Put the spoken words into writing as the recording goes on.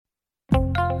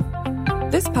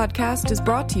This podcast is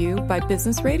brought to you by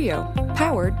Business Radio,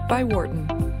 powered by Wharton.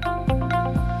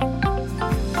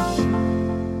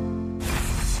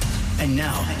 And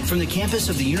now, from the campus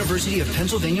of the University of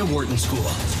Pennsylvania Wharton School,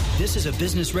 this is a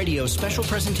Business Radio special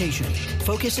presentation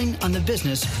focusing on the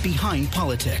business behind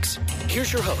politics.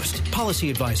 Here's your host, policy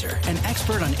advisor, and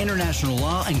expert on international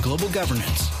law and global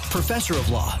governance, professor of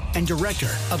law and director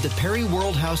of the Perry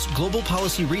Worldhouse Global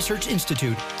Policy Research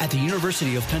Institute at the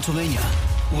University of Pennsylvania,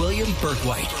 William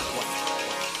Berkwhite.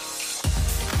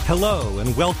 Hello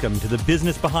and welcome to the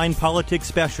Business Behind Politics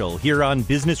special here on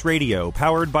Business Radio,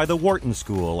 powered by the Wharton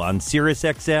School on Sirius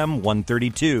XM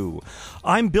 132.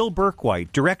 I'm Bill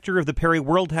Berkwhite, director of the Perry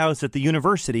Worldhouse at the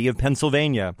University of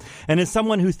Pennsylvania. And as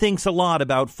someone who thinks a lot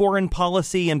about foreign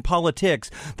policy and politics,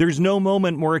 there's no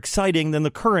moment more exciting than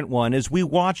the current one as we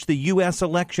watch the U.S.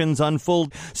 elections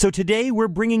unfold. So today we're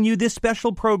bringing you this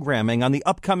special programming on the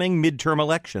upcoming midterm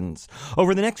elections.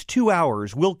 Over the next 2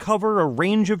 hours, we'll cover a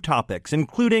range of topics,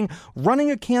 including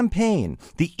running a campaign,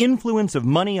 the influence of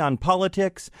money on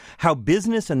politics, how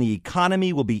business and the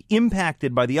economy will be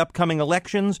impacted by the upcoming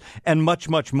elections, and much,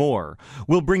 much more.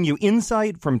 We'll bring you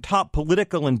insight from top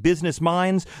political and business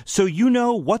minds so you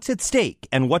know what's at stake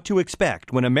and what to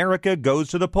expect when America goes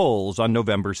to the polls on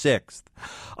November 6th.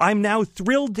 I'm now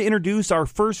thrilled to introduce our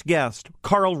first guest,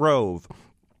 Karl Rove.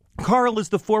 Karl is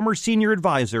the former senior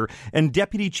advisor and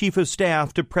deputy chief of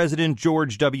staff to President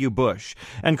George W. Bush.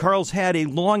 And Karl's had a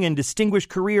long and distinguished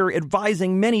career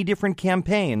advising many different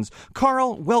campaigns.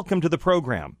 Karl, welcome to the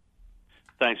program.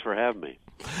 Thanks for having me.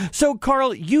 So,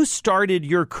 Karl, you started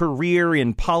your career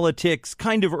in politics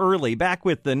kind of early, back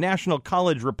with the National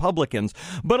College Republicans.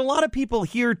 But a lot of people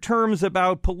hear terms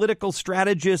about political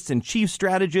strategists and chief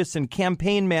strategists and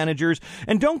campaign managers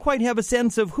and don't quite have a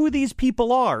sense of who these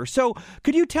people are. So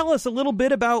could you tell us a little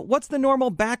bit about what's the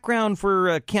normal background for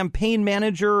a campaign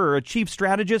manager or a chief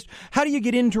strategist? How do you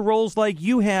get into roles like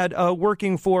you had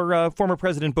working for former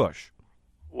President Bush?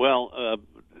 Well,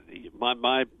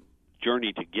 my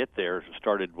journey to get there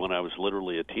started when I was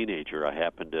literally a teenager. I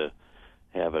happened to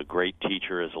have a great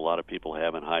teacher, as a lot of people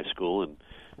have in high school, and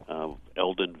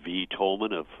Eldon V.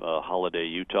 Tolman of Holiday,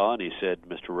 Utah, and he said,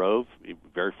 Mr. Rove,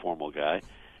 very formal guy,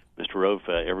 Mr. Rove,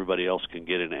 everybody else can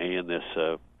get an A in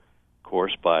this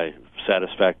course by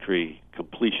satisfactory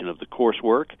completion of the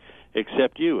coursework,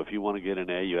 except you. If you want to get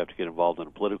an A, you have to get involved in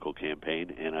a political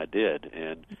campaign, and I did.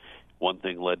 And one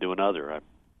thing led to another. I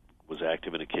was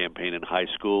active in a campaign in high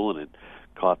school, and it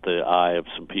caught the eye of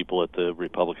some people at the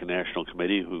Republican National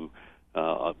Committee who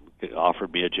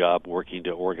offered me a job working to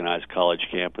organize college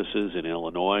campuses in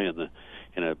Illinois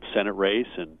in a Senate race,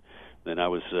 and then I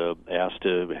was asked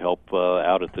to help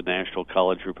out at the National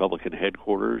College Republican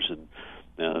headquarters, and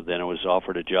then I was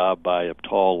offered a job by a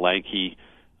tall, lanky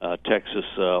Texas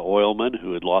oilman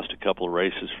who had lost a couple of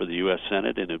races for the U.S.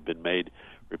 Senate and had been made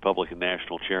Republican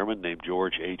National Chairman, named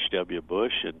George H.W.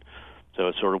 Bush, and so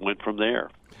it sort of went from there.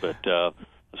 But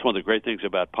that's one of the great things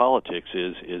about politics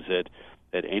is that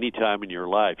at any time in your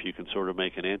life you can sort of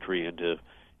make an entry into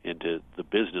the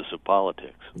business of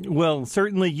politics. Well,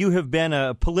 certainly you have been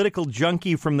a political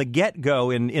junkie from the get-go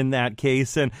in that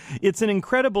case, and it's an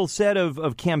incredible set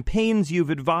of campaigns you've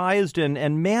advised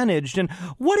and managed. And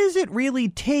what does it really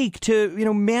take to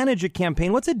manage a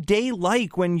campaign? What's a day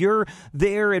like when you're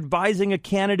there advising a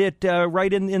candidate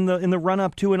right in the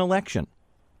run-up to an election?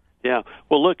 Yeah,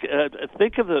 well, look,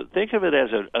 think of it as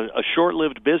a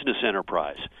short-lived business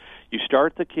enterprise. You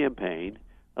start the campaign.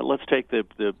 Let's take the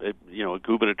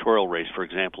gubernatorial race, for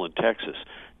example, in Texas,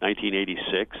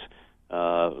 1986.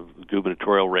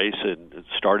 Gubernatorial race and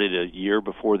started a year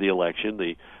before the election.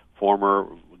 The former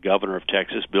governor of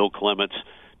Texas, Bill Clements,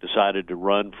 decided to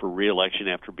run for re-election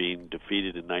after being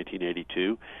defeated in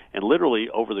 1982. And literally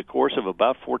over the course of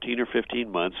about 14 or 15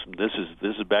 months, this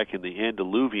is back in the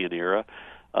antediluvian era,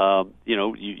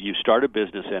 you start a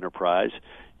business enterprise.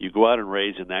 You go out and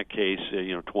raise, in that case,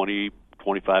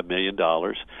 $25 million.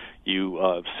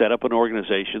 You set up an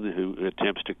organization who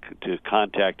attempts to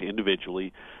contact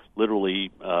individually,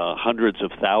 literally hundreds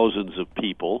of thousands of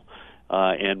people,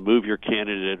 and move your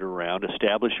candidate around,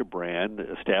 establish a brand,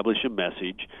 establish a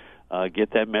message,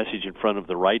 get that message in front of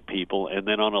the right people, and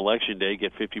then on Election Day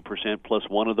get 50% plus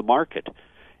one of the market.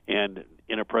 And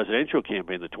in a presidential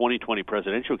campaign, the 2020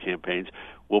 presidential campaigns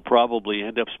will probably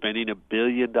end up spending $1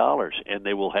 billion, and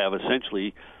they will have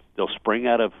they'll spring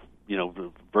out of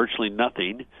virtually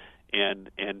nothing, and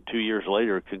 2 years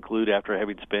later conclude after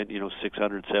having spent $600,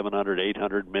 $700,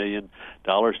 $800 million to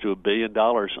 $1 billion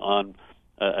on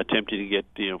attempting to get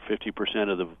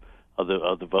 50% of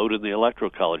the vote in the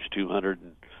Electoral College,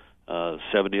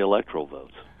 270 electoral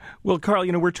votes. Well, Carl,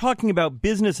 we're talking about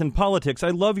business and politics. I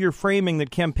love your framing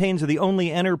that campaigns are the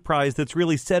only enterprise that's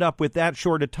really set up with that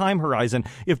short a time horizon.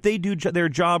 If they do their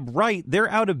job right, they're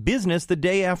out of business the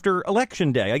day after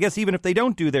Election Day. I guess even if they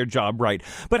don't do their job right.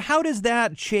 But how does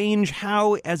that change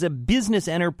how, as a business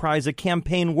enterprise, a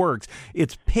campaign works?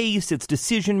 Its pace, its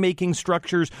decision-making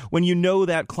structures, when you know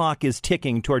that clock is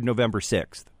ticking toward November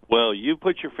 6th? Well, you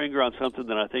put your finger on something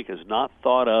that I think is not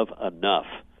thought of enough,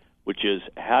 which is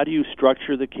how do you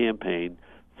structure the campaign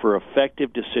for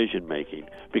effective decision making?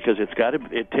 Because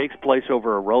it takes place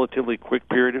over a relatively quick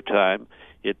period of time.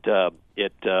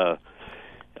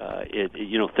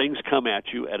 Things come at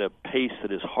you at a pace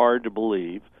that is hard to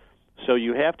believe. So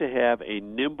you have to have a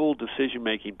nimble decision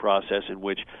making process in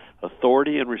which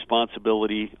authority and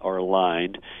responsibility are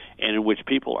aligned, and in which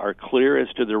people are clear as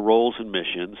to their roles and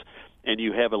missions, and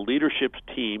you have a leadership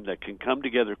team that can come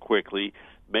together quickly,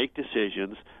 make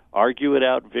decisions, argue it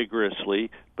out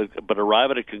vigorously, but arrive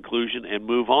at a conclusion and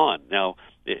move on. Now,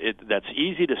 that's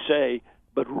easy to say,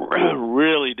 but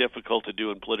really difficult to do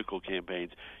in political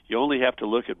campaigns. You only have to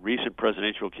look at recent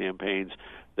presidential campaigns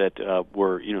that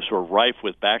were, sort of rife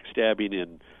with backstabbing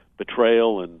and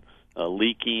betrayal and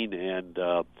leaking and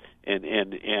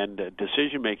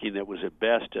decision making that was at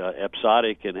best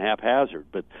episodic and haphazard.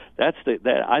 But that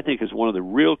I think is one of the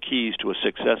real keys to a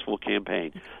successful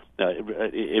campaign.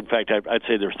 In fact, I'd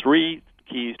say there's three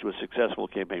keys to a successful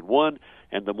campaign. One,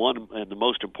 and the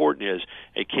most important, is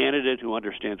a candidate who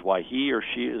understands why he or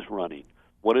she is running.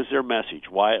 What is their message?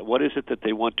 What is it that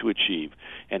they want to achieve?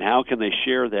 And how can they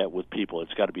share that with people?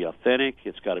 It's got to be authentic.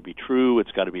 It's got to be true. It's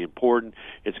got to be important.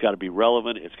 It's got to be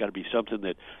relevant. It's got to be something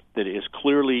that is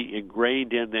clearly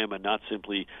ingrained in them and not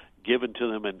simply given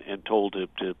to them and told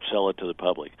to sell it to the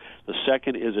public. The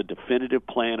second is a definitive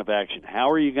plan of action. How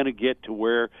are you going to get to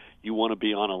where you want to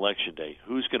be on Election Day?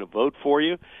 Who's going to vote for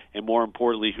you? And more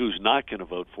importantly, who's not going to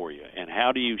vote for you? And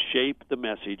how do you shape the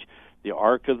message, the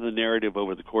arc of the narrative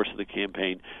over the course of the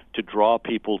campaign to draw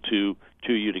people to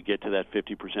you to get to that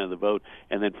 50% of the vote?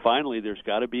 And then finally, there's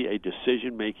got to be a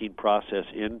decision-making process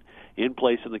in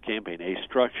place in the campaign, a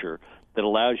structure that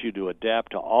allows you to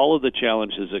adapt to all of the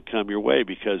challenges that come your way,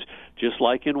 because just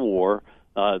like in war,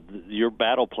 your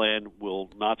battle plan will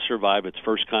not survive its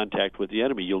first contact with the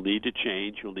enemy. You'll need to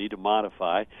change, you'll need to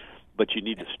modify, but you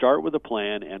need to start with a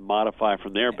plan and modify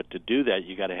from there. But to do that,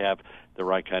 you got to have the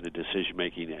right kind of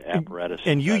decision-making apparatus.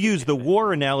 And you use the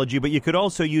war analogy, but you could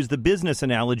also use the business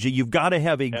analogy. You've got to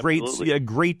have a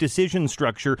great decision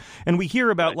structure. And we hear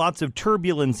about lots of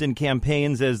turbulence in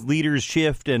campaigns as leaders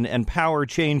shift and power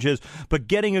changes. But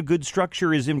getting a good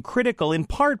structure is critical, in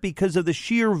part because of the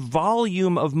sheer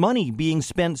volume of money being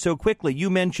spent so quickly. You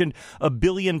mentioned $1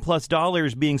 billion+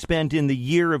 being spent in the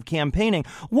year of campaigning.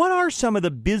 What are some of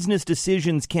the business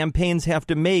decisions campaigns have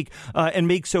to make and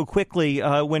make so quickly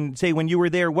when you were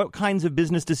there? What kinds of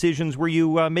business decisions were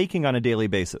you making on a daily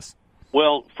basis?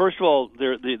 Well, first of all,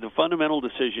 the fundamental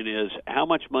decision is how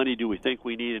much money do we think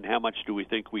we need and how much do we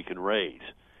think we can raise?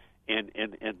 And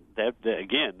that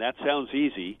again, that sounds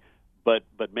easy, but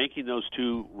making those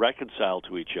two reconcile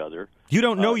to each other. You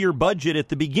don't know your budget at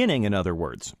the beginning, in other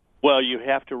words. Well, you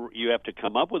have to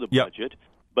come up with a budget,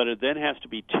 but it then has to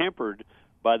be tempered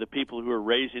by the people who are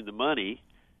raising the money,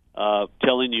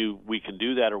 telling you we can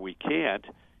do that or we can't.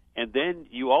 And then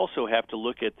you also have to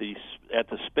look at the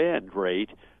spend rate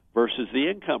versus the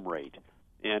income rate.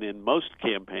 And in most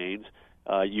campaigns,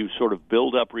 you sort of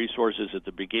build up resources at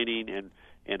the beginning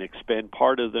and expend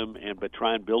part of them, but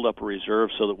try and build up a reserve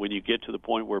so that when you get to the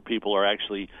point where people are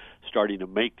actually starting to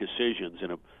make decisions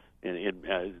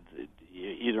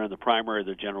either in the primary or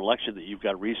the general election, that you've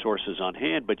got resources on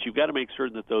hand. But you've got to make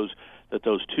certain that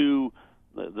those two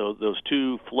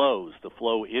flows, the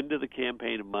flow into the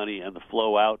campaign of money and the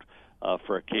flow out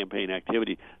for a campaign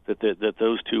activity, that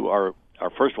those two are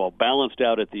first of all balanced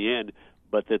out at the end,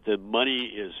 but that the money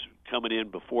is coming in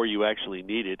before you actually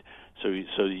need it,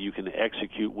 so you can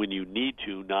execute when you need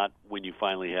to, not when you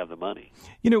finally have the money.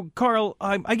 Carl,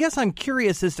 I guess I'm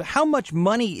curious as to how much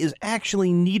money is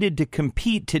actually needed to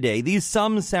compete today. These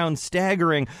sums sound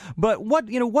staggering, but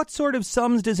what sort of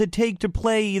sums does it take to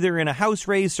play either in a House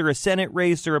race or a Senate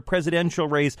race or a presidential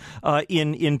race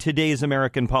in today's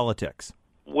American politics?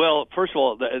 Well, first of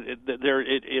all,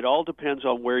 it all depends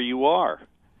on where you are.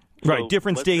 Right,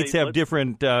 different states have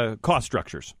different cost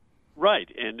structures. Right,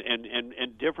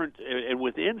 and different, and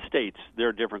within states there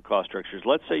are different cost structures.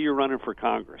 Let's say you're running for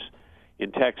Congress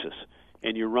in Texas,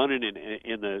 and you're running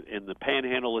in the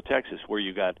Panhandle of Texas, where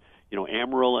you got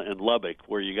Amarillo and Lubbock,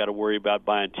 where you got to worry about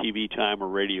buying TV time or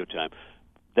radio time.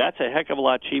 That's a heck of a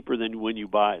lot cheaper than when you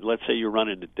buy. Let's say you're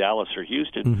running to Dallas or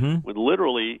Houston, when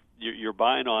literally you're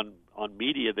buying on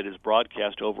media that is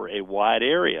broadcast over a wide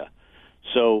area.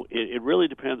 So it really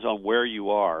depends on where you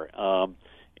are,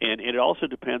 and it also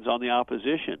depends on the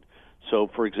opposition. So,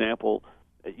 for example,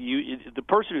 the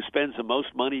person who spends the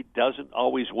most money doesn't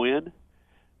always win,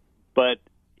 but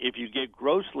if you get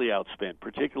grossly outspent,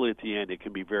 particularly at the end, it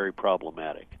can be very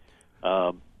problematic.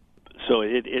 So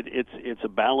it's a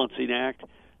balancing act.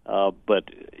 But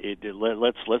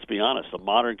let's be honest. A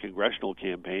modern congressional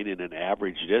campaign in an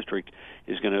average district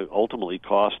is going to ultimately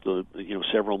cost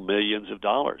several millions of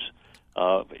dollars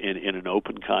in an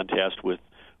open contest with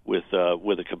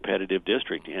a competitive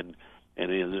district. And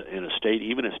in a state,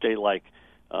 even a state like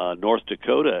North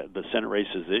Dakota, the Senate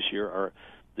races this year are.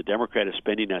 The Democrat is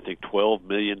spending, I think, $12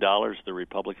 million. The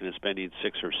Republican is spending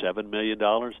 $6 or $7 million,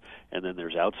 and then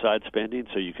there's outside spending.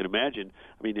 So you can imagine.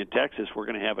 I mean, in Texas, we're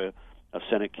going to have a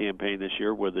Senate campaign this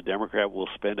year where the Democrat will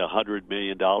spend $100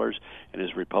 million, and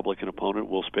his Republican opponent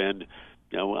will spend,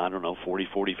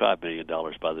 $40-45 million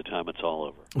by the time it's all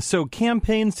over. So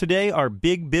campaigns today are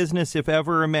big business if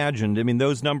ever imagined. I mean,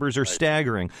 those numbers are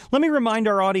staggering. Let me remind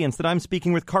our audience that I'm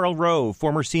speaking with Karl Rove,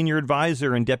 former senior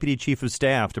advisor and deputy chief of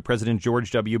staff to President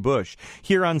George W. Bush,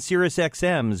 here on Sirius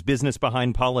XM's Business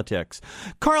Behind Politics.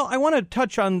 Karl, I want to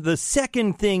touch on the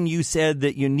second thing you said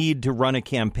that you need to run a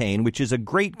campaign, which is a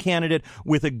great candidate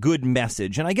with a good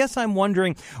message. And I guess I'm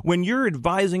wondering, when you're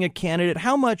advising a candidate,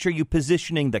 how much are you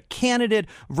positioning the candidate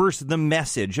versus the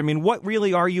message? I mean, what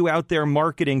really are you out there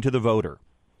marketing to the voter?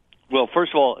 Well,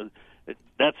 first of all,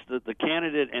 that's the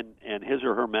candidate and his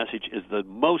or her message is the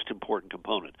most important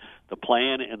component. The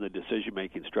plan and the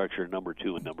decision-making structure are number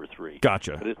 2 and number 3.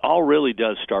 Gotcha. But it all really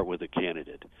does start with the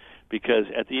candidate, because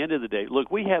at the end of the day, look,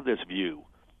 we have this view,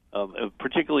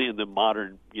 particularly in the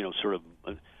modern, sort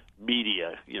of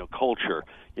media, culture.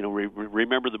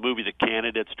 Remember the movie The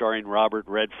Candidate starring Robert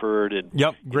Redford? And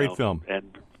great film.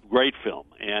 And great film.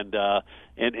 And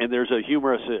there's a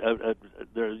humorous,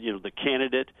 The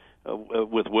Candidate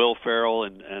with Will Ferrell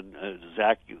and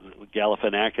Zach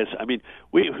Galifianakis. I mean,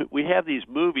 we have these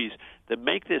movies that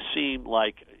make this seem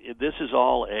like this is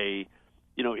all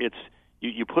it's.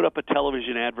 You put up a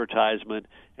television advertisement,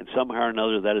 and somehow or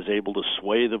another that is able to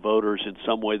sway the voters in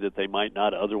some way that they might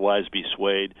not otherwise be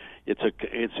swayed.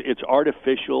 It's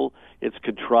artificial. It's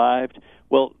contrived.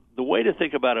 Well, the way to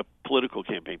think about a political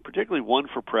campaign, particularly one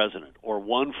for president or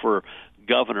one for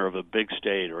governor of a big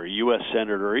state or a U.S.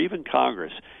 senator or even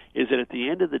Congress, is that at the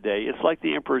end of the day, it's like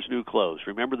the emperor's new clothes.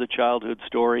 Remember the childhood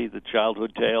story, the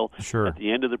childhood tale? Sure. At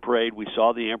the end of the parade, we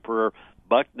saw the emperor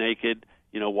buck naked,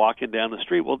 walking down the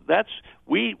street. Well,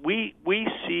 we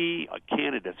see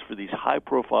candidates for these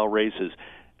high-profile races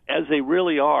as they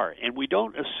really are, and we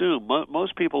don't assume.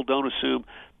 Most people don't assume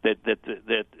that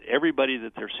everybody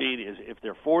that they're seeing is, if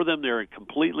they're for them, they're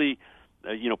completely,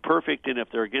 perfect, and if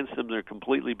they're against them, they're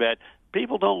completely bad.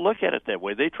 People don't look at it that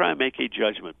way. They try and make a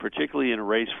judgment, particularly in a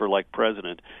race for like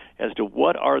president, as to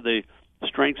what are the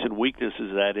strengths and weaknesses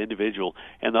of that individual,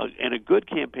 and a good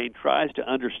campaign tries to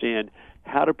understand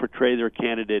how to portray their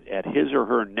candidate at his or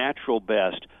her natural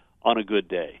best on a good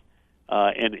day.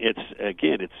 And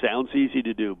it sounds easy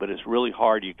to do, but it's really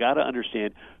hard. You got to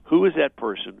understand, who is that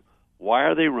person, why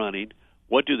are they running,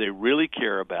 what do they really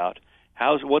care about,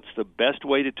 what's the best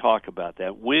way to talk about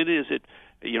that, when is it,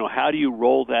 how do you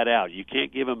roll that out? You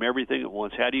can't give them everything at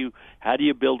once. How do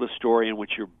you build a story in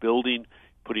which you're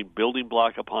putting building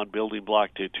block upon building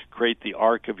block to create the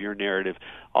arc of your narrative?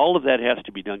 All of that has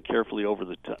to be done carefully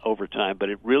over time, but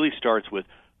it really starts with,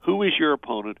 who is your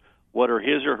opponent, what are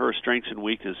his or her strengths and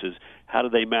weaknesses, how do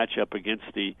they match up against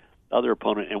the other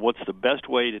opponent, and what's the best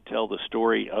way to tell the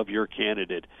story of your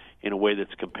candidate in a way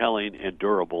that's compelling and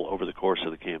durable over the course of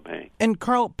the campaign. And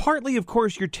Karl, partly, of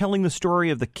course, you're telling the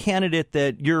story of the candidate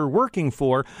that you're working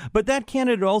for, but that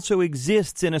candidate also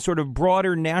exists in a sort of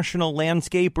broader national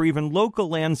landscape or even local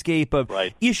landscape of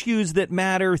issues that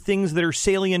matter, things that are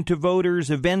salient to voters,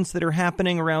 events that are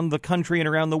happening around the country and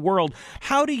around the world.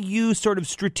 How do you sort of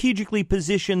strategically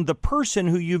position the person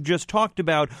who you've just talked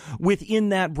about within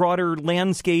that broader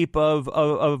landscape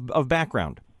of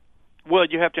background? Well,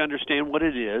 you have to understand what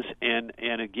it is,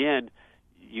 and again,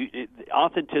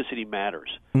 authenticity matters.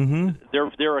 Mm-hmm.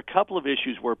 There are a couple of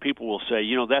issues where people will say,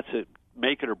 that's a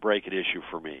make it or break it issue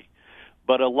for me.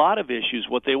 But a lot of issues,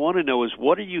 what they want to know is,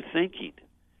 what are you thinking,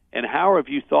 and how have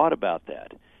you thought about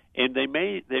that? And they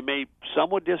may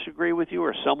somewhat disagree with you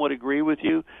or somewhat agree with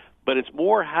you, but it's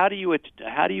more, how do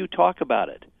you talk about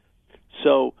it?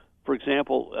 So, for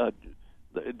example,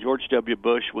 George W.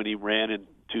 Bush, when he ran in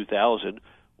 2000,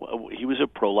 he was a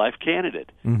pro-life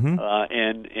candidate, mm-hmm.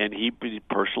 And he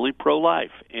personally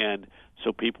pro-life, and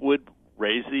so people would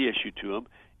raise the issue to him,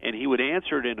 and he would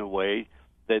answer it in a way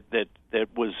that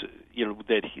was,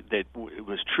 that it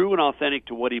was true and authentic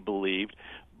to what he believed,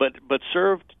 but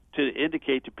served to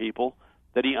indicate to people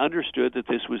that he understood that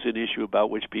this was an issue about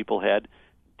which people had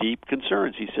deep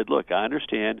concerns. He said, "Look, I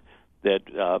understand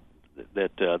that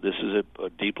this is a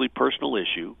deeply personal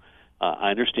issue.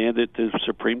 I understand that the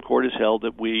Supreme Court has held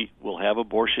that we will have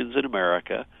abortions in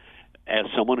America. As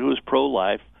someone who is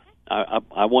pro-life,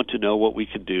 I want to know what we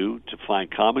can do to find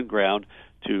common ground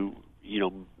to,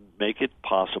 make it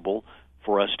possible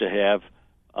for us to have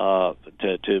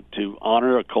to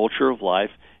honor a culture of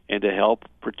life and to help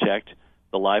protect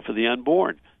the life of the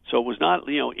unborn." So it was not,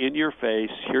 in your face,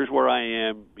 here's where I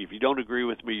am. If you don't agree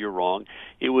with me, you're wrong.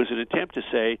 It was an attempt to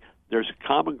say there's a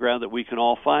common ground that we can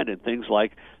all find in things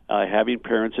like having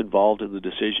parents involved in the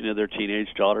decision of their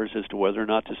teenage daughters as to whether or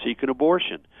not to seek an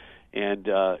abortion. And,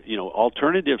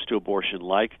 alternatives to abortion,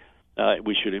 like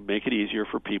we should make it easier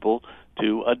for people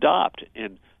to adopt.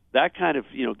 And that kind of,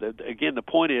 again, the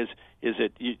point is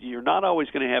that you're not always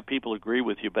going to have people agree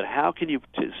with you, but how can you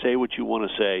say what you want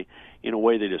to say in a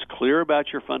way that is clear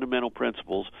about your fundamental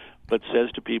principles, but says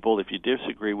to people, if you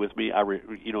disagree with me,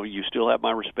 you still have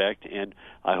my respect, and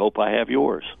I hope I have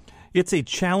yours. It's a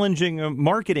challenging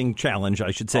marketing challenge,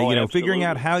 I should say, figuring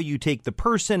out how you take the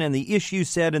person and the issue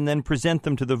set and then present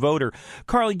them to the voter.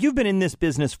 Carl, you've been in this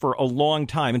business for a long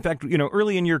time. In fact,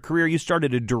 early in your career, you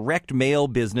started a direct mail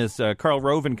business, Karl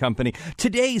Rove and Company.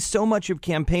 Today, so much of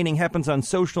campaigning happens on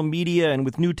social media and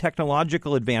with new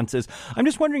technological advances. I'm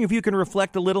just wondering if you can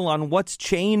reflect a little on what's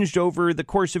changed over the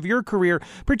course of your career,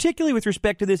 particularly with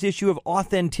respect to this issue of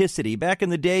authenticity. Back in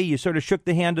the day, you sort of shook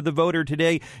the hand of the voter.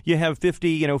 Today, you have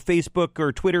 50, Facebook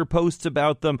or Twitter posts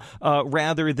about them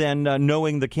rather than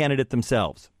knowing the candidate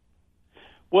themselves?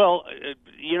 Well,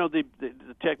 the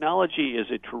technology is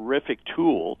a terrific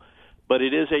tool, but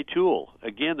it is a tool.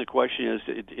 Again, the question is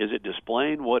it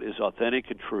displaying what is authentic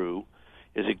and true?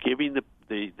 Is it giving is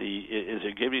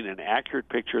it giving an accurate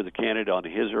picture of the candidate on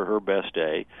his or her best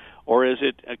day, or is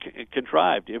it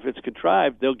contrived? If it's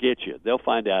contrived, they'll get you. They'll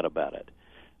find out about it.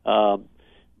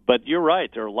 But you're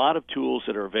right. There are a lot of tools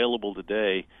that are available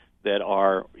today that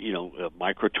are,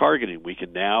 micro-targeting. We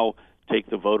can now take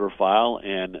the voter file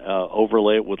and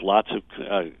overlay it with lots of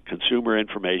consumer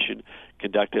information,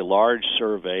 conduct a large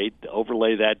survey,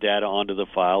 overlay that data onto the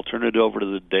file, turn it over to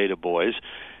the data boys,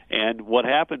 and what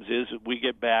happens is we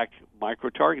get back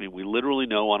micro-targeting. We literally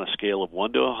know on a scale of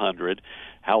 1 to 100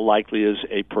 how likely is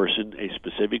a person, a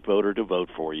specific voter, to vote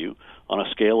for you. On a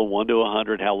scale of 1 to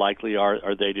 100, how likely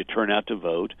are they to turn out to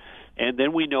vote? And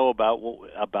then we know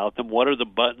about them. What are the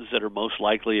buttons that are most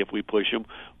likely, if we push them,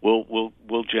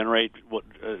 will generate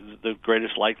the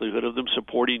greatest likelihood of them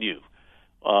supporting you?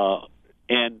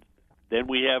 And then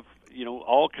we have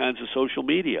all kinds of social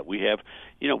media. We have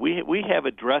we have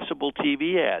addressable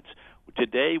TV ads.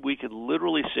 Today we can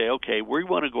literally say, okay, we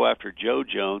want to go after Joe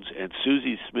Jones and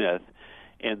Susie Smith,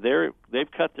 and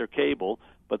they've cut their cable,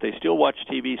 but they still watch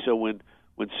TV. So when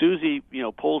Susie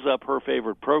pulls up her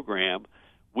favorite program,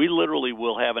 we literally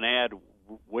will have an ad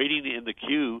waiting in the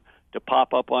queue to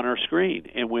pop up on our screen.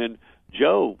 And when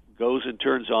Joe goes and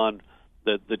turns on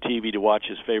the TV to watch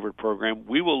his favorite program,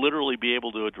 we will literally be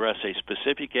able to address a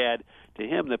specific ad to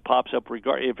him that pops up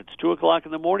if it's 2 o'clock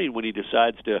in the morning when he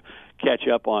decides to catch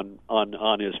up on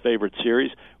his favorite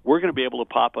series. We're going to be able to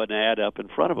pop an ad up in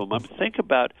front of him. Think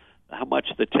about how much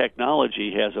the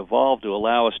technology has evolved to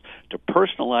allow us to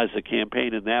personalize the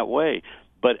campaign in that way.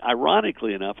 But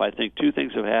ironically enough, I think two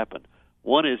things have happened.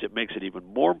 One is it makes it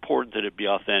even more important that it be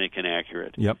authentic and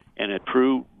accurate, and a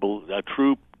true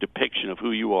depiction of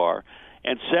who you are.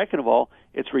 And second of all,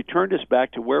 it's returned us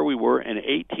back to where we were in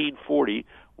 1840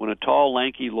 when a tall,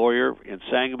 lanky lawyer in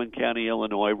Sangamon County,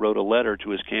 Illinois, wrote a letter to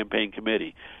his campaign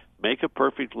committee. Make a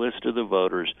perfect list of the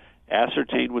voters,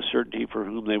 ascertain with certainty for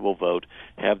whom they will vote,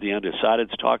 have the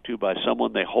undecideds talked to by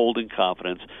someone they hold in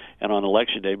confidence, and on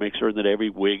Election Day make certain that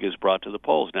every Whig is brought to the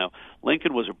polls. Now,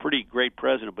 Lincoln was a pretty great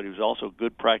president, but he was also a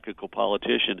good practical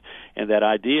politician, and that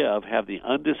idea of have the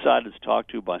undecideds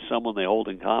talked to by someone they hold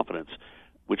in confidence,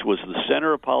 which was the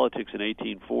center of politics in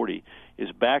 1840,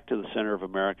 is back to the center of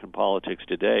American politics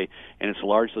today, and it's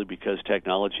largely because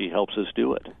technology helps us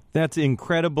do it. That's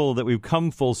incredible that we've come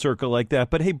full circle like that.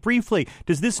 But hey, briefly,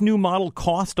 does this new model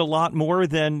cost a lot more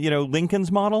than,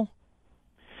 Lincoln's model?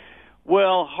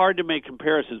 Well, hard to make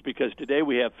comparisons because today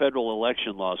we have federal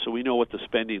election laws, so we know what the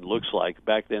spending looks like.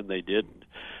 Back then they didn't.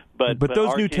 But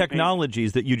those new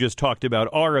technologies that you just talked about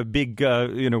are a big,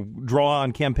 draw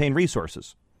on campaign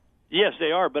resources. Yes,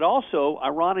 they are. But also,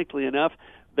 ironically enough,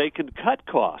 they can cut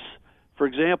costs. For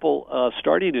example,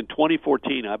 starting in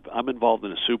 2014, I'm involved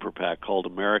in a super PAC called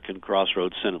American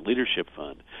Crossroads Senate Leadership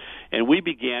Fund. And we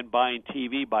began buying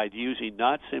TV by using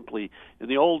not simply, in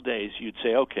the old days, you'd say,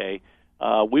 okay,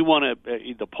 we want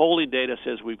to, the polling data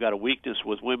says we've got a weakness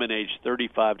with women aged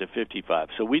 35 to 55.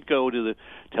 So we'd go to the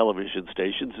television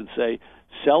stations and say,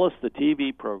 sell us the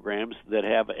TV programs that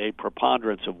have a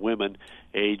preponderance of women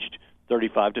aged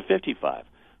 35 to 55.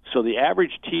 So the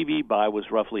average TV buy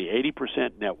was roughly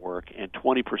 80% network and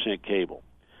 20% cable.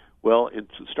 Well,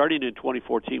 starting in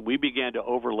 2014, we began to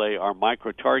overlay our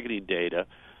micro-targeting data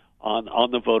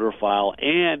on the voter file,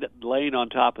 and laying on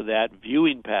top of that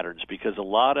viewing patterns, because a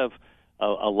lot of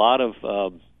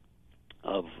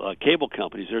cable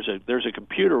companies, there's a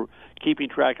computer keeping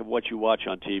track of what you watch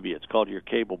on TV. It's called your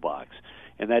cable box,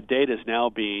 and that data is now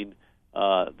being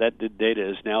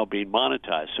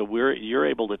monetized. So you're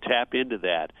able to tap into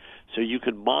that, so you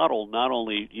can model not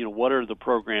only what are the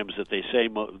programs that they say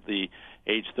the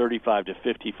age 35 to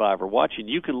 55 are watching.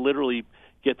 You can literally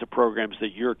get the programs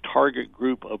that your target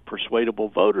group of persuadable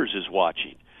voters is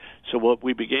watching. So what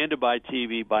we began to buy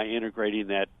TV by integrating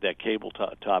that cable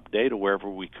top data wherever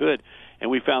we could, and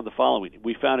we found the following.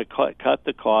 We found it cut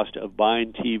the cost of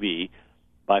buying TV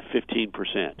by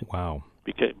 15%. Wow.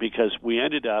 Because we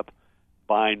ended up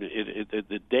buying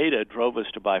the data drove us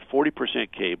to buy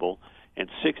 40% cable and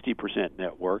 60%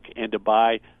 network, and to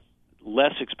buy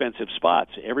less expensive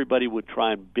spots. Everybody would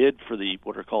try and bid for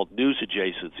what are called news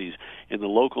adjacencies in the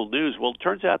local news. Well, it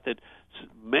turns out that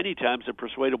many times the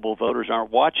persuadable voters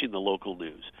aren't watching the local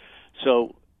news.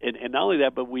 So, and not only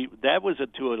that, but that was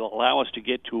to allow us to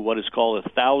get to what is called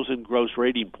 1,000 gross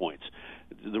rating points.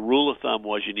 The rule of thumb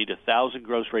was you need 1,000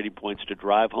 gross rating points to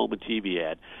drive home a TV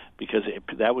ad, because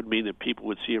that would mean that people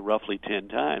would see it roughly 10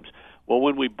 times. Well,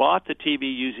 when we bought the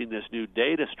TV using this new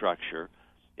data structure,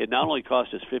 it not only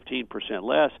cost us 15%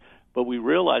 less, but we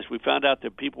found out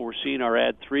that people were seeing our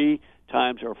ad 3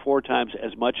 times or 4 times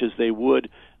as much as they would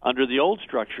under the old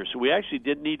structure. So we actually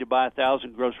didn't need to buy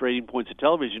 1,000 gross rating points of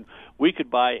television. We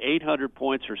could buy 800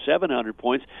 points or 700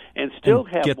 points and still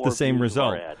have get more the same views of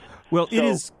our result. ads. Well,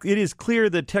 it is clear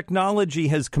that technology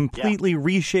has completely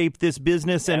reshaped this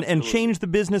business and changed the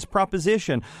business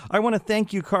proposition. I want to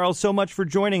thank you, Carl, so much for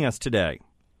joining us today.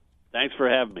 Thanks for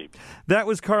having me. That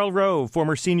was Karl Rove,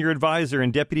 former senior advisor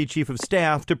and deputy chief of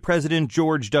staff to President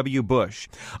George W. Bush.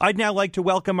 I'd now like to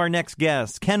welcome our next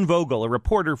guest, Ken Vogel, a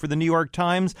reporter for the New York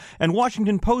Times, and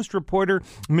Washington Post reporter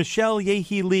Michelle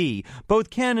Yehi Lee. Both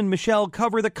Ken and Michelle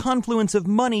cover the confluence of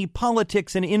money,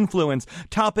 politics, and influence,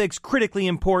 topics critically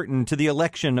important to the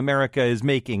election America is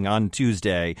making on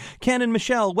Tuesday. Ken and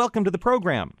Michelle, welcome to the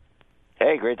program.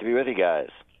 Hey, great to be with you guys.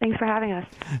 Thanks for having us.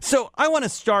 So I want to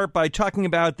start by talking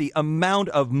about the amount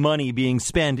of money being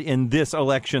spent in this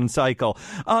election cycle.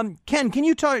 Ken, can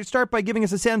you start by giving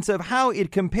us a sense of how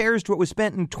it compares to what was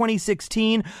spent in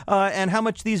 2016 and how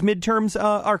much these midterms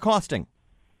are costing?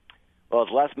 Well,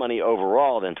 it's less money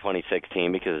overall than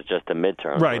 2016 because it's just a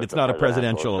midterm. Right, so it's not a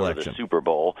presidential election. The Super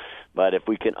Bowl. But if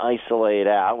we can isolate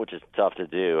out, which is tough to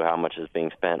do, how much is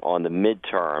being spent on the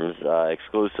midterms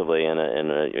exclusively in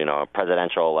a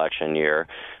presidential election year,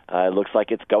 it looks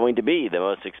like it's going to be the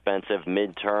most expensive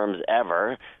midterms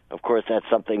ever. Of course, that's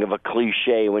something of a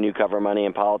cliche when you cover money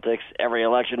in politics. Every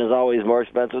election is always more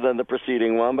expensive than the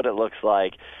preceding one, but it looks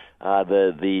like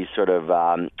the sort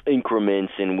of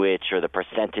increments in which, or the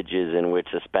percentages in which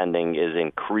the spending is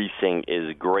increasing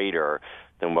is greater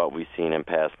than what we've seen in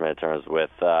past midterms.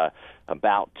 With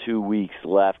about 2 weeks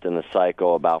left in the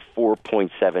cycle, about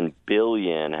 $4.7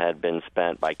 billion had been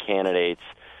spent by candidates,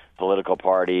 political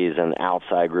parties, and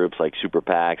outside groups like super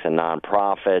PACs and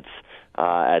nonprofits.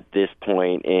 At this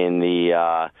point in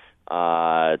the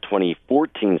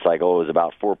 2014 cycle, it was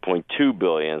about $4.2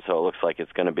 billion, so it looks like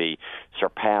it's going to be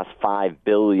surpass $5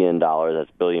 billion. That's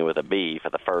billion with a B for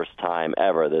the first time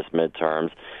ever this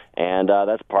midterms. And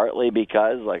that's partly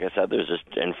because, like I said, there's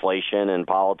just inflation in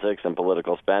politics and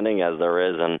political spending, as there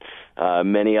is in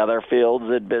many other fields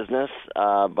in business.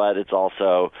 But it's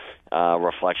also a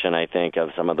reflection, I think, of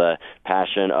some of the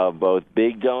passion of both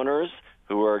big donors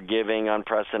who are giving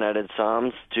unprecedented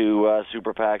sums to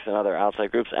super PACs and other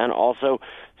outside groups, and also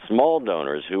small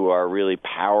donors who are really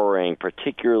powering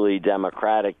particularly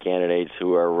Democratic candidates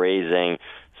who are raising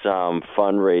some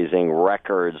fundraising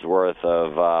records worth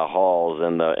of hauls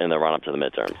in the run-up to the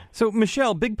midterms. So,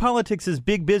 Michelle, big politics is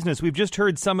big business. We've just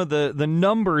heard some of the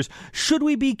numbers. Should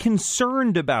we be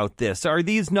concerned about this? Are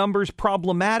these numbers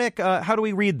problematic? How do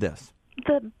we read this?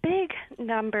 The big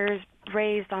numbers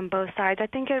raised on both sides, I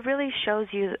think it really shows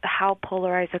you how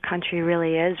polarized the country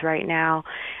really is right now.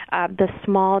 The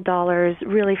small dollars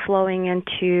really flowing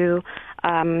into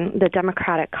the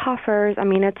Democratic coffers. I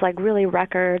mean, it's like really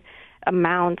record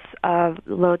amounts of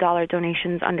low-dollar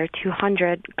donations under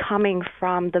 $200 coming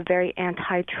from the very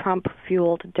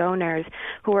anti-Trump-fueled donors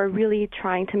who are really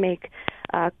trying to make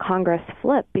Congress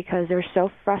flip because they're so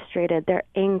frustrated, they're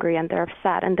angry, and they're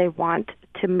upset, and they want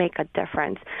to make a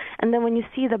difference. And then when you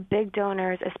see the big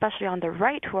donors, especially on the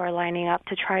right, who are lining up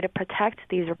to try to protect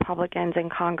these Republicans in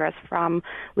Congress from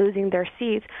losing their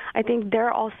seats, I think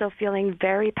they're also feeling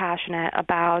very passionate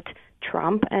about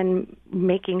Trump and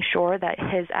making sure that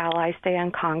his allies stay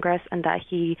in Congress and that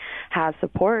he has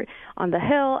support on the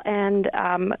Hill and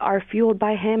are fueled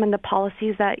by him and the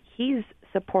policies that he's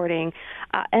supporting.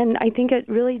 And I think it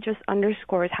really just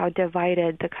underscores how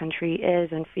divided the country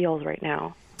is and feels right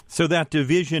now. So that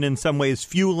division in some ways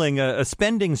fueling a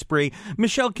spending spree.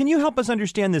 Michelle, can you help us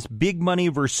understand this big money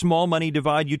versus small money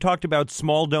divide? You talked about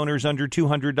small donors under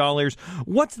 $200.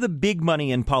 What's the big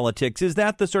money in politics? Is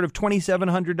that the sort of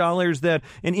 $2,700 that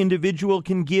an individual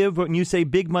can give? When you say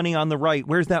big money on the right,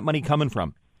 where's that money coming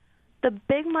from? The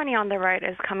big money on the right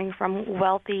is coming from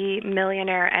wealthy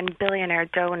millionaire and billionaire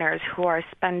donors who are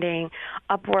spending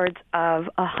upwards of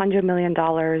 $100 million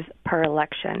per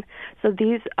election. So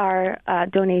these are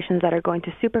donations that are going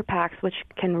to super PACs, which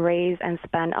can raise and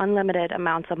spend unlimited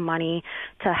amounts of money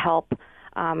to help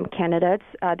candidates.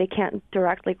 They can't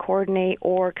directly coordinate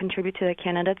or contribute to the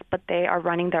candidates, but they are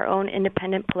running their own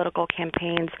independent political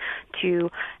campaigns to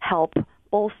help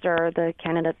bolster the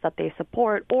candidates that they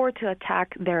support or to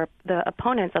attack the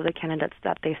opponents of the candidates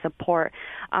that they support.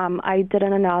 I did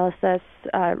an analysis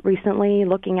recently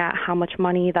looking at how much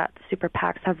money that super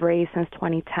PACs have raised since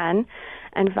 2010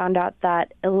 and found out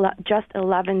that just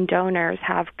 11 donors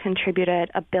have contributed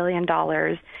 $1 billion,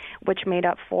 which made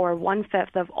up for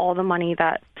 1/5 of all the money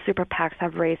that super PACs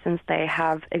have raised since they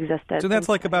have existed. So that's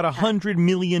like about $100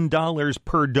 million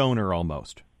per donor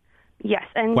almost. Yes,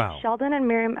 and wow. Sheldon and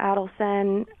Miriam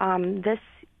Adelson this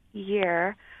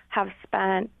year have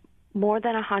spent more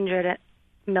than $100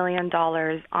 million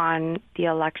on the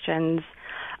elections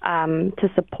to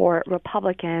support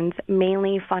Republicans,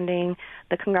 mainly funding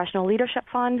the Congressional Leadership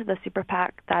Fund, the super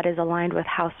PAC that is aligned with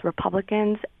House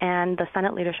Republicans, and the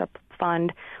Senate Leadership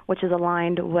Fund, which is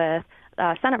aligned with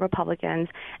Senate Republicans.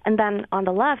 And then on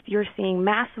the left, you're seeing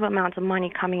massive amounts of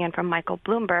money coming in from Michael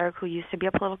Bloomberg, who used to be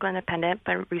a political independent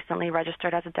but recently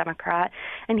registered as a Democrat.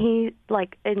 And he,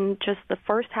 in just the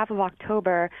first half of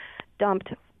October, dumped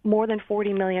more than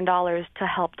 $40 million to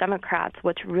help Democrats,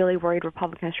 which really worried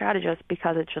Republican strategists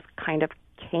because it just kind of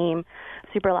came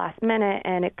super last minute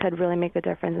and it could really make a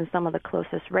difference in some of the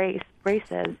closest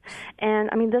races. And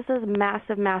I mean, this is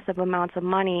massive, massive amounts of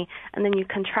money. And then you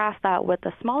contrast that with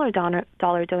the smaller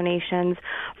dollar donations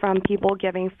from people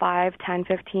giving $5, $10,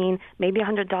 $15, maybe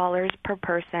 $100 per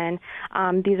person.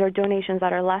 These are donations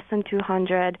that are less than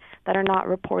 $200 that are not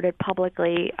reported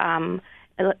publicly,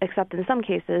 except in some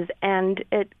cases, and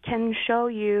it can show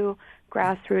you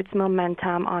grassroots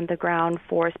momentum on the ground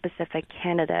for specific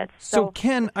candidates. So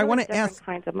Ken, I want to ask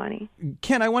kinds of money.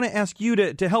 Ken, I want to ask you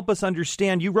to help us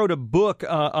understand. You wrote a book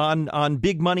on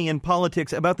big money in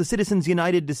politics about the Citizens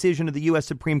United decision of the U.S.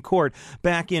 Supreme Court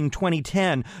back in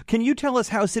 2010. Can you tell us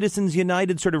how Citizens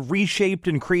United sort of reshaped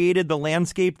and created the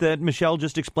landscape that Michelle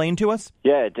just explained to us?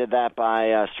 Yeah, it did that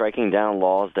by striking down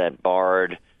laws that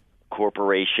barred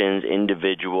corporations,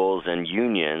 individuals, and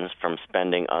unions from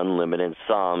spending unlimited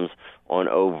sums on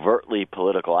overtly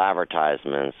political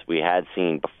advertisements. We had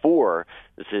seen before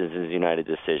the Citizens United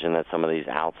decision that some of these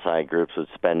outside groups would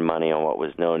spend money on what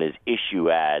was known as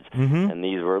issue ads, and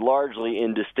these were largely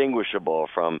indistinguishable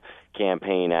from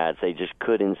campaign ads. They just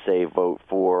couldn't say vote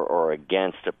for or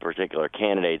against a particular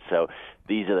candidate. So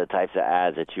these are the types of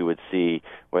ads that you would see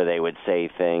where they would say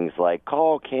things like,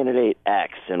 call candidate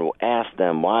X and ask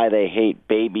them why they hate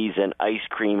babies and ice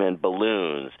cream and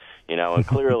balloons. You know, and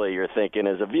clearly you're thinking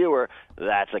as a viewer,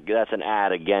 that's an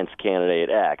ad against candidate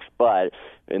X. But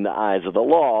in the eyes of the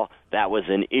law, that was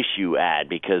an issue ad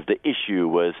because the issue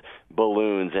was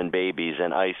balloons and babies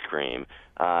and ice cream.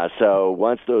 So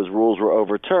once those rules were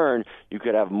overturned, you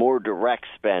could have more direct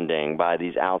spending by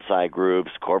these outside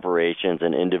groups, corporations,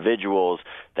 and individuals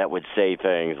that would say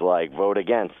things like vote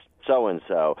against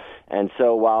so-and-so. And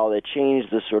so while it changed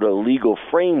the sort of legal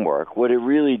framework, what it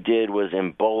really did was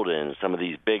embolden some of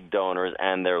these big donors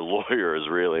and their lawyers,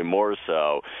 really more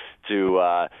so,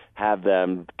 to have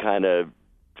them kind of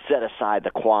set aside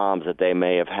the qualms that they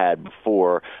may have had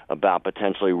before about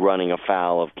potentially running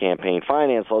afoul of campaign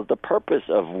finance laws, the purpose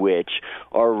of which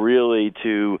are really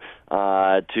to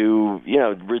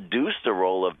reduce the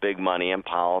role of big money in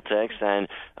politics and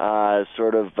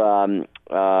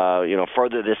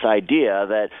further this idea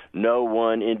that no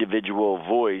one individual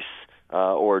voice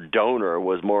or donor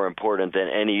was more important than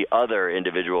any other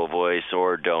individual voice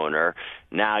or donor.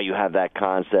 Now you have that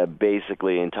concept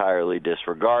basically entirely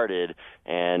disregarded,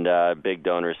 and big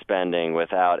donor spending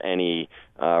without any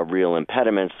real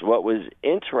impediments. What was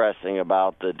interesting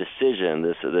about the decision,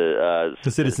 the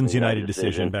Citizens United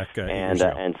decision back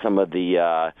and some of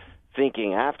the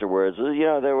thinking afterwards,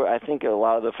 there were, I think, a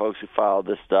lot of the folks who followed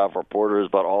this stuff, reporters,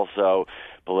 but also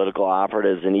political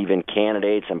operatives and even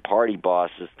candidates and party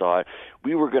bosses thought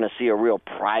we were going to see a real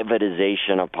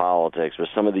privatization of politics where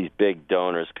some of these big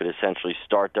donors could essentially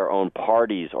start their own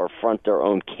parties or front their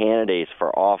own candidates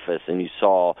for office. And you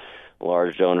saw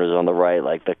large donors on the right,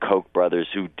 like the Koch brothers,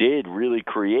 who did really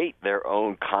create their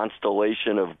own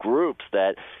constellation of groups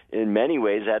that in many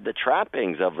ways had the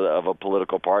trappings of a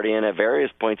political party and at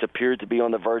various points appeared to be on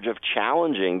the verge of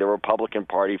challenging the Republican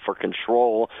Party for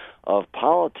control of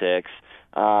politics.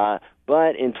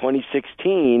 But in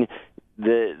 2016,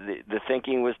 the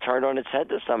thinking was turned on its head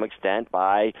to some extent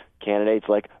by candidates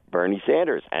like Bernie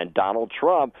Sanders and Donald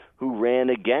Trump, who ran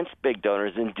against big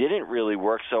donors and didn't really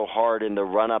work so hard in the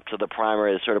run-up to the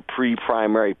primary, the sort of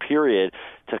pre-primary period,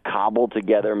 to cobble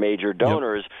together major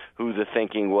donors who the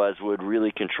thinking was would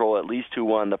really control at least who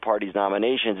won the party's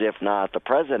nominations, if not the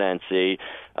presidency.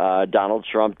 Donald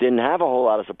Trump didn't have a whole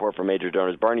lot of support from major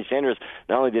donors. Bernie Sanders,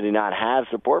 not only did he not have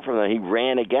support from them, he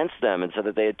ran against them and said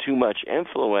that they had too much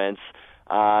influence.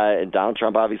 Donald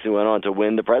Trump obviously went on to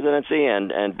win the presidency,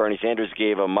 and Bernie Sanders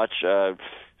gave a much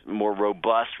more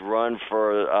robust run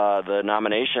for the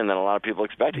nomination than a lot of people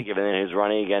expected, given that he was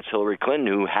running against Hillary Clinton,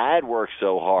 who had worked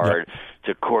so hard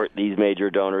to court these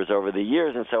major donors over the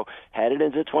years. And so headed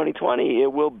into 2020,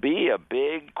 it will be a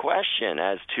big question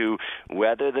as to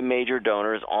whether the major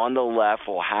donors on the left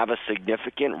will have a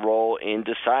significant role in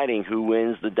deciding who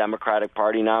wins the Democratic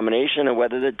Party nomination and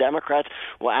whether the Democrats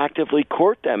will actively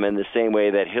court them in the same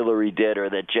way that Hillary did or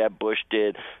that Jeb Bush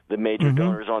did the major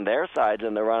donors on their sides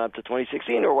in the run-up to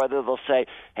 2016, or whether they'll say,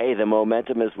 hey, the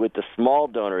momentum is with the small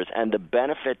donors, and the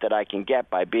benefit that I can get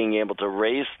by being able to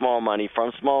raise small money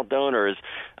from small donors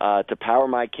to power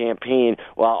my campaign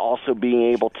while also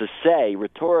being able to say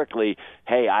rhetorically,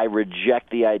 hey, I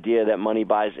reject the idea that money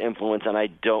buys influence and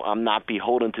I'm not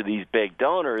beholden to these big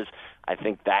donors. I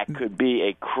think that could be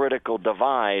a critical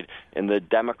divide in the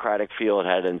Democratic field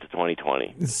headed into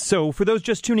 2020. So for those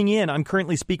just tuning in, I'm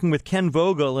currently speaking with Ken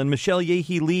Vogel and Michelle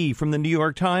Yehi Lee from the New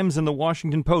York Times and the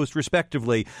Washington Post,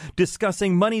 respectively,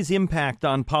 discussing money's impact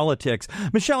on politics.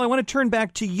 Michelle, I want to turn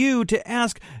back to you to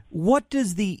ask, what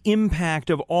does the impact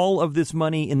of all of this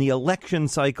money in the election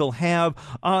cycle have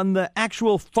on the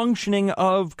actual functioning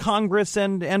of Congress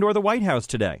and or the White House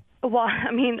today? Well,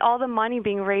 I mean, all the money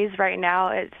being raised right now,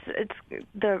 it's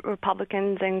the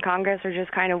Republicans in Congress are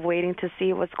just kind of waiting to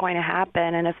see what's going to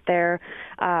happen and if they're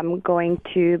going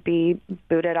to be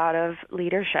booted out of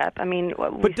leadership. I mean,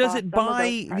 but does it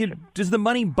does the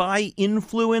money buy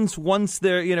influence once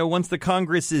the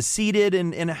Congress is seated,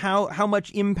 and how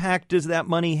much impact does that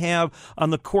money have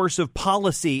on the course of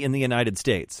policy in the United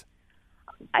States?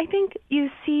 I think you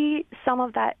see some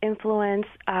of that influence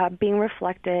being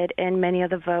reflected in many of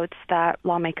the votes that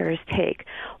lawmakers take.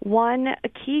 One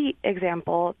key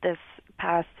example this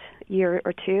past year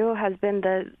or two has been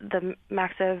the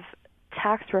massive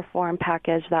tax reform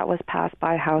package that was passed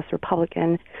by House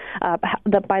Republicans,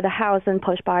 by the House and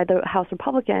pushed by the House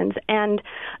Republicans, and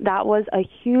that was a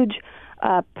huge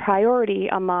priority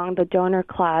among the donor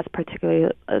class,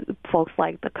 particularly folks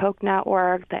like the Koch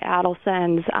network, the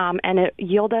Adelsons, and it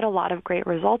yielded a lot of great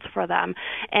results for them.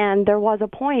 And there was a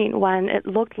point when it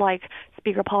looked like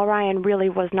Speaker Paul Ryan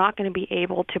really was not going to be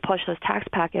able to push this tax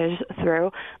package through,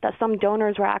 that some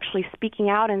donors were actually speaking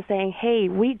out and saying, hey,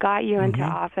 we got you into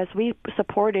office, we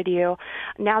supported you,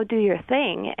 now do your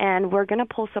thing, and we're going to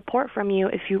pull support from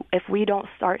you if we don't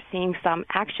start seeing some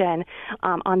action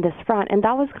on this front. And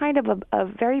that was kind of a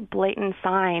very blatant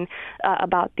sign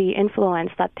about the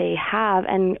influence that they have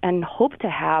and hope to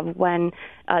have when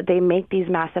they make these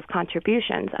massive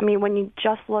contributions. I mean, when you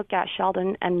just look at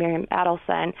Sheldon and Miriam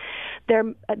Adelson,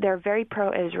 they're very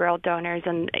pro-Israel donors,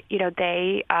 and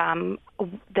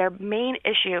their main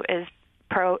issue is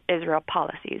pro-Israel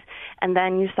policies. And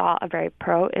then you saw a very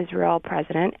pro-Israel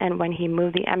president, and when he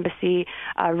moved the embassy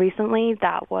recently,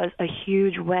 that was a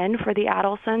huge win for the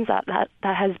Adelsons. That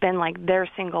has been like their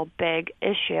single big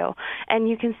issue. And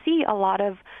you can see a lot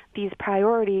of these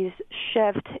priorities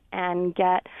shift and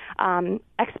get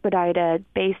expedited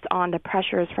based on the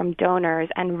pressures from donors,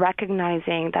 and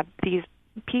recognizing that these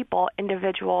people,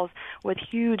 individuals with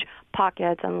huge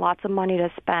pockets and lots of money to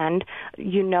spend,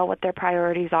 you know what their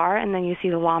priorities are, and then you see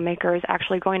the lawmakers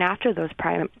actually going after those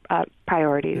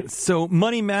priorities. So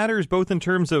money matters both in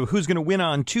terms of who's going to win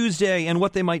on Tuesday and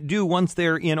what they might do once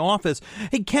they're in office.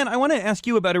 Hey, Ken, I want to ask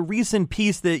you about a recent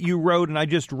piece that you wrote and I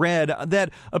just read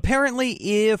that apparently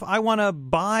if I want to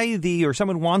buy or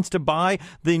someone wants to buy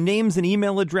the names and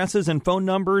email addresses and phone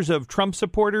numbers of Trump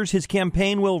supporters, his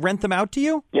campaign will rent them out to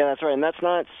you? Yeah, that's right. And that's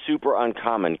not super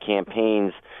uncommon.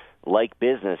 Campaigns, like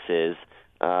businesses,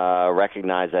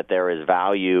 recognize that there is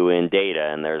value in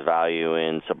data and there's value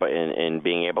in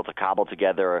being able to cobble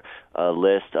together a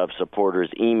list of supporters'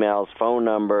 emails, phone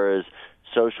numbers,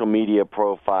 social media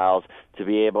profiles, to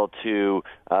be able to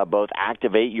both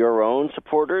activate your own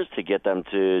supporters to get them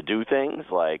to do things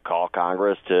like call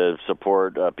Congress to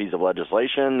support a piece of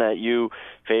legislation that you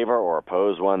favor or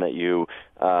oppose one that you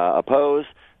oppose,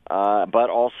 but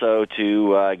also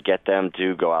to get them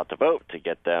to go out to vote, to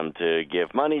get them to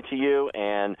give money to you.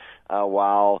 And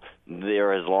while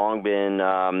there has long been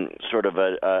sort of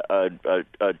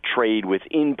a trade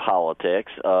within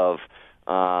politics of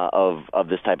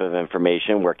this type of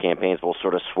information where campaigns will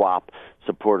sort of swap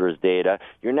supporters' data,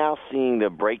 you're now seeing the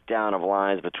breakdown of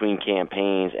lines between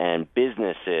campaigns and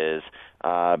businesses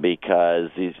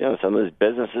because some of these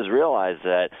businesses realize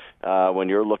that when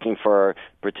you're looking for,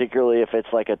 particularly if it's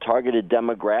like a targeted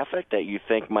demographic that you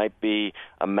think might be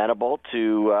amenable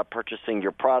to purchasing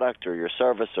your product or your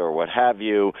service or what have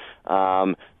you,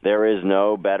 there is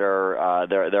no better,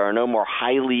 there are no more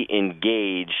highly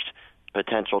engaged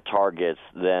potential targets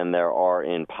than there are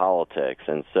in politics.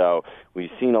 And so we've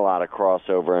seen a lot of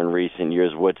crossover in recent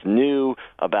years. What's new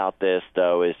about this,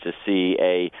 though, is to see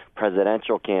a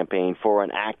presidential campaign for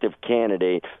an active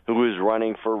candidate who is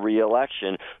running for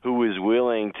re-election, who is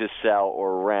willing to sell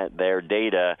or rent their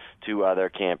data to other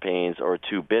campaigns or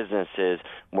to businesses.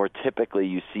 More typically,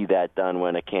 you see that done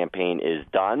when a campaign is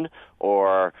done,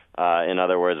 or in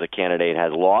other words, a candidate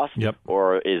has lost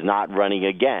or is not running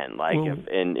again. Like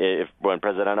if when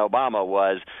President Obama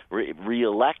was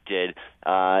re-elected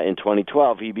in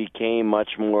 2012, he became much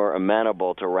more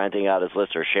amenable to renting out his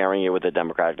list or sharing it with the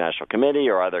Democratic National Committee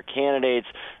or other candidates.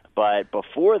 But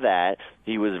before that,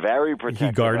 he was very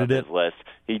protective of his list.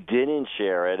 He didn't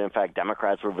share it. In fact,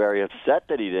 Democrats were very upset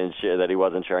that he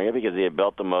wasn't sharing it because he had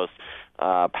built the most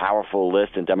powerful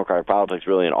list in Democratic politics,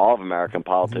 really in all of American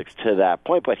politics to that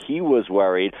point. But he was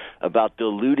worried about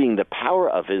diluting the power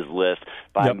of his list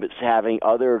by having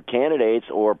other candidates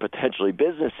or potentially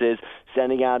businesses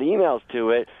sending out emails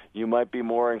to it. You might be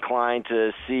more inclined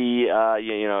to see,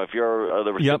 if you're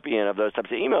the recipient of those types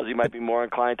of emails, you might be more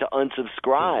inclined to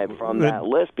unsubscribe from that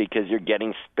list because you're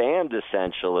getting spammed,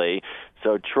 essentially.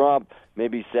 So Trump may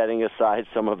be setting aside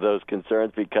some of those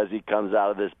concerns because he comes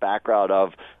out of this background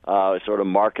of sort of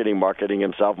marketing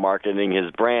himself, marketing his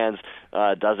brands,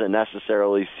 doesn't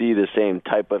necessarily see the same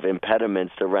type of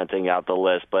impediments to renting out the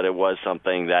list, but it was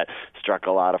something that struck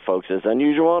a lot of folks as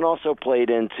unusual and also played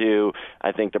into,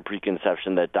 I think, the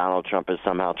preconception that Donald Trump is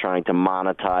somehow trying to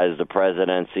monetize the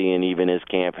presidency, and even his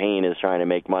campaign is trying to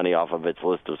make money off of its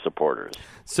list of supporters.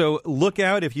 So look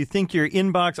out if you think your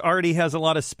inbox already has a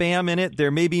lot of spam in it.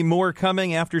 There may be more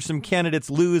coming after some candidates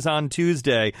lose on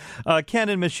Tuesday. Ken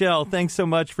and Michelle, thanks so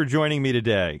much for joining me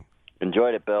today.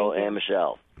 Enjoyed it, Bill and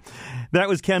Michelle. That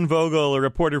was Ken Vogel, a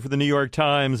reporter for the New York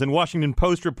Times, and Washington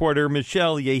Post reporter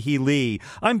Michelle Yehi Lee.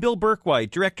 I'm Bill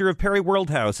Berkwhite, director of Perry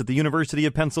Worldhouse at the University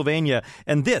of Pennsylvania,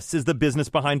 and this is the Business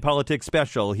Behind Politics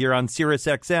special here on Sirius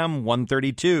XM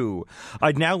 132.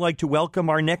 I'd now like to welcome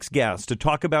our next guest to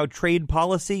talk about trade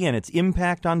policy and its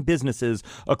impact on businesses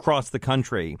across the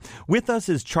country. With us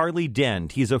is Charlie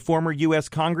Dent. He's a former U.S.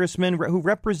 congressman who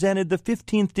represented the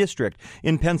 15th District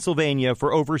in Pennsylvania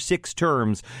for over 6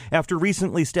 terms. After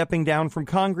recently stepping down from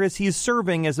Congress, he's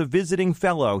serving as a visiting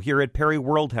fellow here at Perry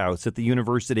Worldhouse at the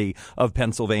University of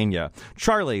Pennsylvania.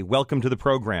 Charlie, welcome to the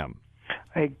program.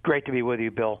 Hey, great to be with you,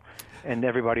 Bill, and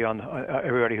everybody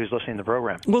who's listening to the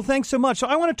program. Well, thanks so much. So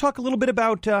I want to talk a little bit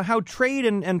about how trade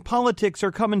and politics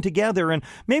are coming together. And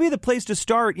maybe the place to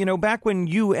start, back when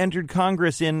you entered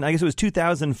Congress in, I guess it was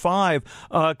 2005,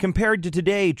 compared to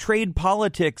today, trade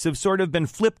politics have sort of been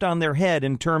flipped on their head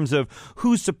in terms of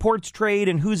who supports trade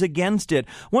and who's against it.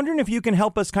 Wondering if you can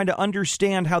help us kind of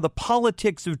understand how the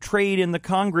politics of trade in the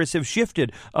Congress have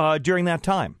shifted during that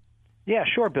time. Yeah,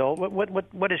 sure, Bill.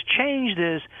 What has changed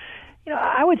is,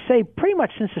 I would say pretty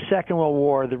much since the Second World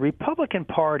War, the Republican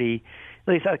Party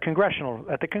at least at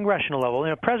the congressional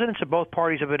level. Presidents of both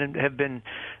parties have been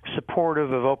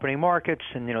supportive of opening markets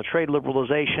and trade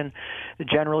liberalization,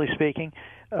 generally speaking.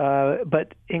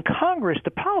 But in Congress,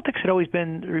 the politics had always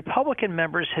been Republican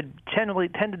members had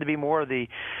tended to be more of the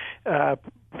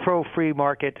pro-free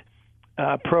market,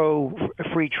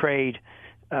 pro-free trade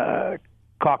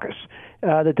caucus.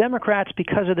 The Democrats,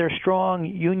 because of their strong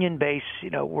union base,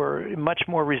 were much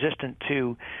more resistant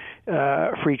to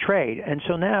free trade. And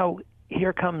so now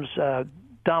here comes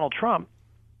Donald Trump,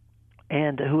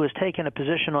 and who has taken a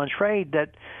position on trade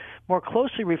that more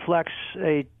closely reflects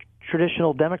a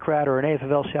traditional Democrat or an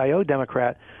AFL-CIO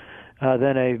Democrat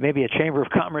than maybe a Chamber of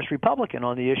Commerce Republican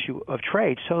on the issue of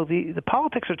trade. So the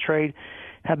politics of trade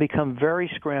have become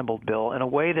very scrambled, Bill, in a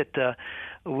way that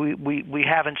we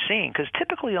haven't seen. Because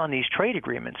typically on these trade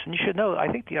agreements, and you should know, I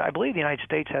believe the United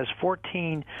States has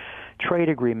 14 trade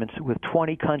agreements with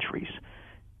 20 countries,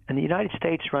 and the United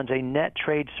States runs a net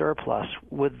trade surplus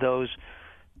with those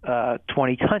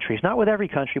 20 countries, not with every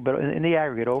country, but in the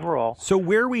aggregate overall. So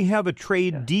where we have a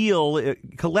trade deal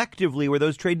collectively, where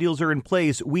those trade deals are in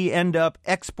place, we end up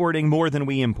exporting more than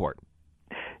we import.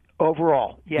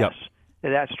 Overall, yes, Yep.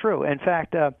 That's true. In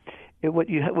fact,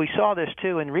 we saw this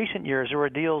too in recent years. There were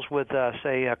deals with,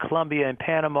 say, Colombia and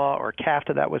Panama, or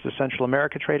CAFTA, that was the Central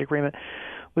America Trade Agreement.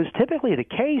 Was typically the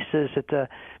case is that,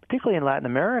 particularly in Latin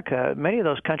America, many of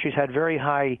those countries had very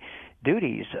high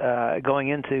duties going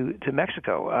into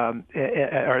Mexico,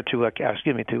 or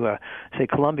to say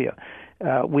Colombia.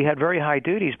 We had very high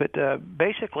duties, but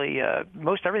basically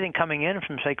most everything coming in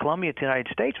from, say, Colombia to the United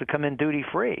States would come in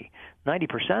duty-free,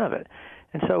 90% of it.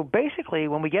 And so basically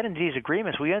when we get into these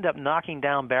agreements, we end up knocking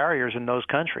down barriers in those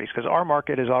countries because our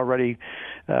market is already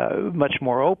much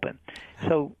more open.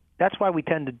 So that's why we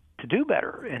tend to do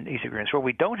better in these agreements. Where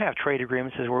we don't have trade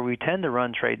agreements is where we tend to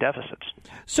run trade deficits.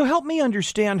 So help me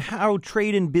understand how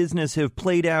trade and business have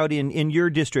played out in your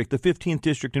district, the 15th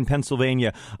District in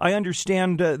Pennsylvania. I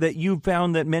understand that you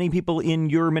found that many people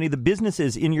many of the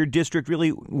businesses in your district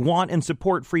really want and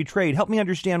support free trade. Help me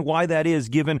understand why that is,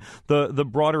 given the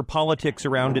broader politics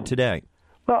around it today.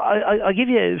 Well, I'll give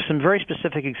you some very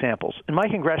specific examples. In my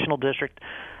congressional district,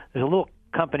 there's a little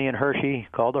company in Hershey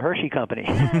called the Hershey Company.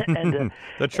 And,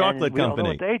 the chocolate and we company. all know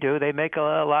what they do. They make a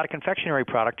lot of confectionery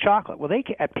product, chocolate. Well, they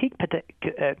at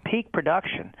peak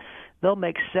production, they'll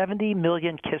make 70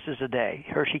 million kisses a day,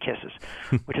 Hershey Kisses,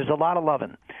 which is a lot of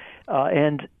loving.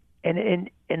 And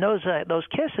those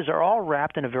kisses are all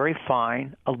wrapped in a very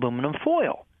fine aluminum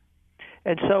foil.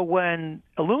 And so when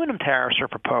aluminum tariffs are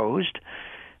proposed,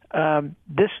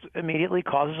 this immediately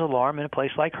causes alarm in a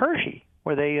place like Hershey,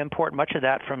 where they import much of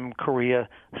that from Korea,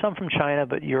 some from China,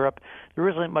 but Europe. There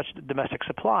isn't much domestic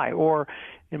supply. Or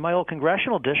in my old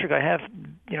congressional district, I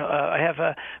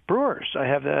have brewers. I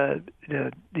have the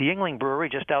Yuengling Brewery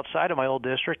just outside of my old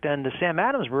district, and the Sam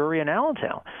Adams Brewery in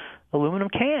Allentown, aluminum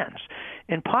cans.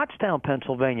 In Pottstown,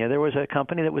 Pennsylvania, there was a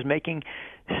company that was making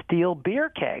steel beer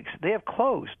kegs. They have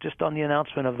closed just on the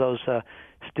announcement of those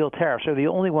steel tariffs. They're the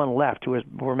only one left who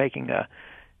were making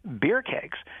beer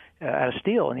kegs out of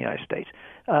steel in the United States.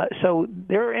 So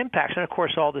there are impacts. And, of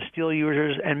course, all the steel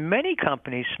users and many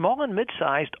companies, small and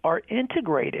mid-sized, are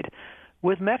integrated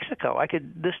with Mexico.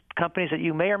 This companies that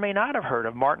you may or may not have heard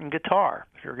of, Martin Guitar.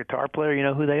 If you're a guitar player, you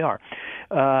know who they are.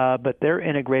 But they're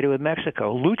integrated with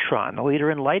Mexico. Lutron, the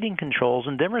leader in lighting controls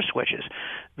and dimmer switches,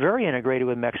 very integrated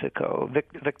with Mexico.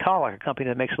 Victaulic, a company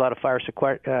that makes a lot of fire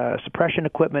suppression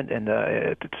equipment and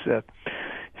it's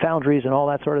foundries and all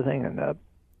that sort of thing,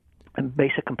 and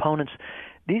basic components.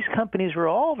 These companies were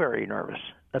all very nervous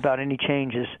about any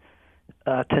changes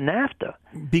to NAFTA.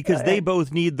 Because they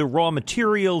both need the raw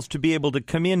materials to be able to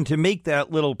come in to make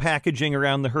that little packaging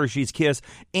around the Hershey's Kiss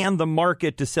and the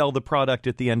market to sell the product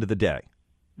at the end of the day.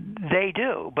 They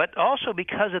do, but also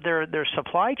because of their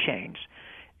supply chains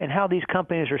and how these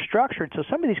companies are structured. So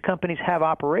some of these companies have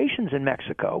operations in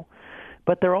Mexico,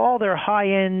 but all their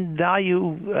high-end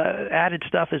value added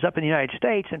stuff is up in the United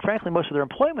States, and frankly, most of their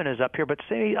employment is up here. But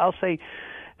I'll say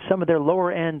some of their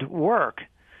lower-end work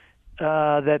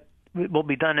that will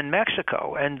be done in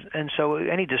Mexico, and so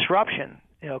any disruption,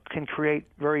 can create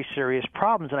very serious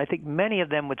problems. And I think many of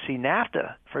them would see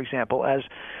NAFTA, for example, as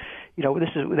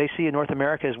they see in North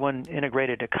America as one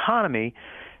integrated economy,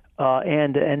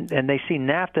 and they see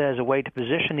NAFTA as a way to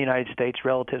position the United States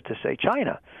relative to, say,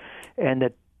 China, and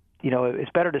that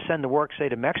it's better to send the work, say,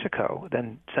 to Mexico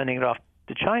than sending it off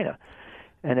to China.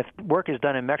 And if work is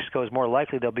done in Mexico, it's more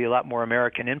likely there'll be a lot more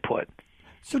American input.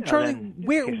 So, Charlie,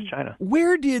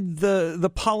 where did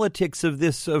the politics of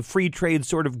this free trade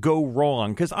sort of go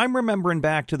wrong? Because I'm remembering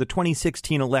back to the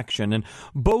 2016 election, and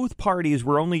both parties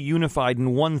were only unified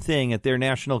in one thing at their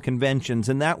national conventions,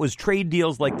 and that was trade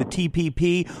deals like the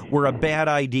TPP were a bad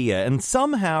idea. And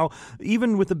somehow,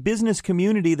 even with the business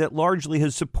community that largely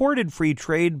has supported free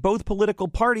trade, both political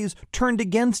parties turned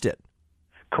against it.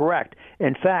 Correct.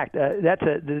 In fact, that's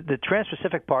the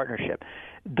Trans-Pacific Partnership.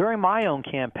 During my own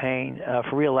campaign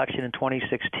for re-election in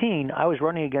 2016, I was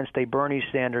running against a Bernie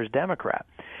Sanders Democrat.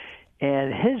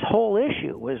 And his whole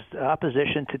issue was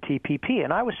opposition to TPP,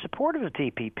 and I was supportive of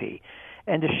TPP.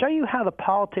 And to show you how the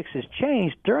politics has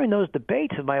changed, during those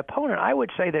debates with my opponent, I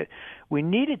would say that we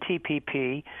needed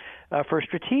TPP for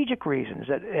strategic reasons,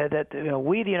 that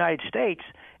we, the United States,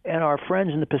 and our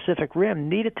friends in the Pacific Rim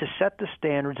needed to set the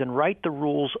standards and write the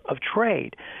rules of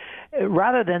trade,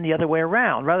 rather than the other way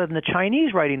around, rather than the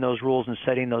Chinese writing those rules and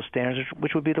setting those standards,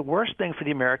 which would be the worst thing for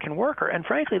the American worker. And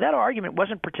frankly, that argument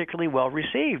wasn't particularly well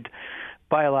received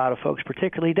by a lot of folks,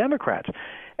 particularly Democrats.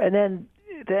 And then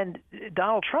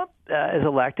Donald Trump is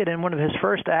elected, and one of his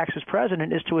first acts as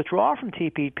president is to withdraw from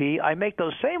TPP. I make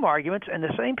those same arguments, and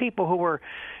the same people who were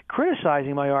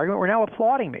criticizing my argument were now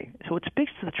applauding me. So it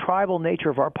speaks to the tribal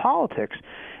nature of our politics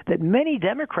that many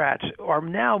Democrats are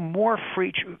now more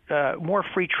free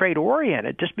trade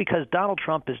oriented just because Donald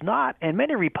Trump is not, and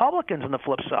many Republicans on the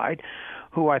flip side,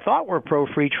 who I thought were pro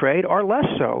free trade, are less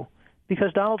so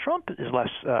because Donald Trump is less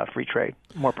free trade,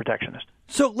 more protectionist.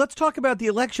 So let's talk about the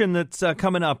election that's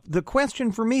coming up. The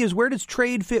question for me is, where does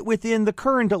trade fit within the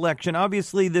current election?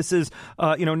 Obviously, this is,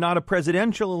 not a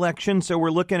presidential election, so we're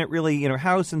looking at really,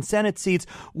 House and Senate seats.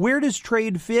 Where does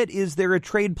trade fit? Is there a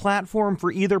trade platform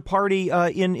for either party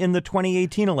in the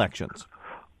 2018 elections?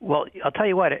 Well, I'll tell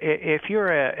you what. If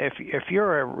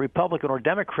you're a Republican or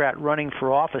Democrat running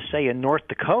for office, say in North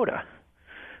Dakota,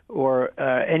 or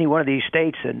any one of these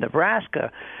states in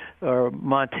Nebraska or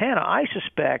Montana, I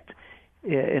suspect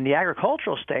in the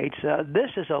agricultural states, this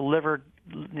is a live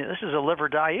or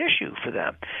die issue for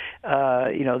them.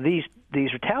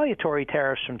 These retaliatory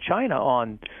tariffs from China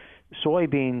on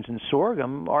soybeans and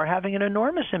sorghum are having an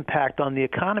enormous impact on the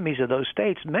economies of those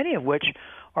states, many of which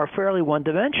are fairly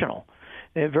one-dimensional,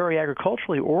 very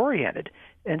agriculturally oriented.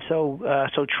 And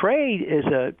so trade is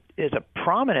a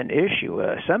prominent issue,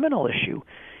 a seminal issue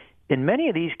in many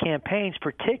of these campaigns,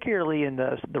 particularly in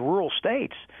the rural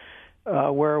states.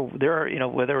 Where there are,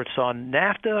 whether it's on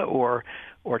NAFTA or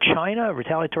China,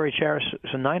 retaliatory tariffs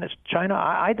on China,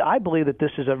 I believe that this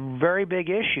is a very big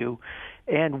issue,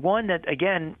 and one that,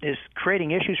 again, is creating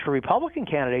issues for Republican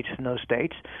candidates in those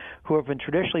states who have been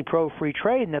traditionally pro-free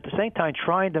trade, and at the same time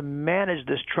trying to manage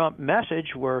this Trump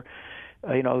message where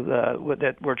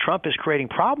where Trump is creating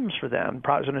problems for them,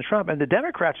 President Trump. And the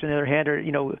Democrats, on the other hand, are,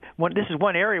 this is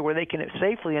one area where they can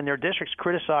safely in their districts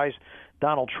criticize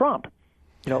Donald Trump,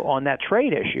 on that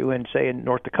trade issue, and say in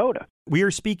North Dakota. We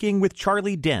are speaking with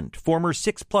Charlie Dent, former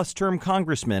 6+ term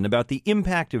congressman, about the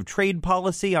impact of trade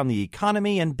policy on the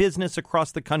economy and business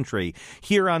across the country,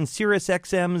 here on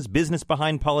SiriusXM's Business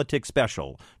Behind Politics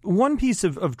special. One piece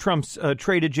of Trump's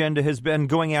trade agenda has been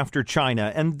going after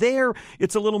China, and there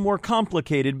it's a little more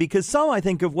complicated because some, I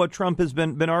think, of what Trump has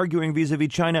been arguing vis-a-vis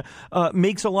China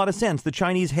makes a lot of sense. The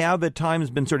Chinese have at times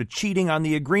been sort of cheating on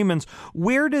the agreements.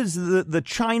 Where does the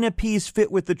China piece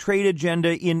fit with the trade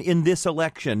agenda in this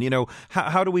election?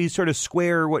 How do we sort of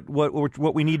square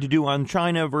what we need to do on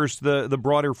China versus the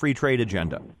broader free trade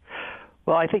agenda?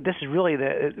 Well, I think this is really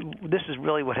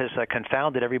what has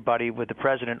confounded everybody with the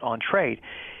president on trade.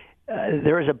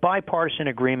 There is a bipartisan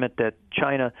agreement that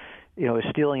China, is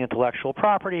stealing intellectual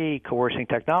property, coercing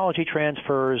technology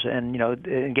transfers, and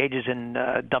engages in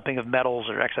dumping of metals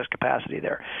or excess capacity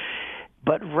there.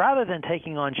 But rather than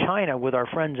taking on China with our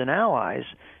friends and allies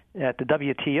at the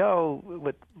WTO,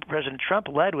 what President Trump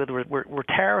led with were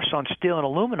tariffs on steel and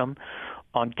aluminum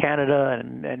on Canada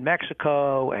and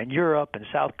Mexico and Europe and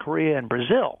South Korea and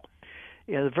Brazil,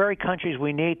 the very countries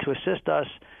we need to assist us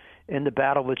in the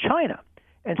battle with China.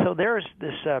 And so there's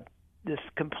this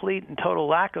complete and total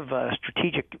lack of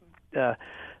strategic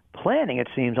planning, it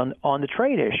seems, on the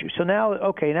trade issue. So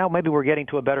now maybe we're getting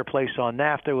to a better place on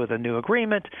NAFTA with a new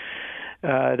agreement.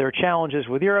 There are challenges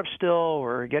with Europe still.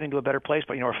 We're getting to a better place,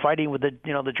 but we're fighting with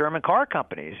the German car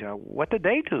companies. What did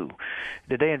they do?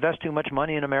 Did they invest too much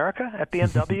money in America at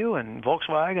BMW and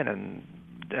Volkswagen and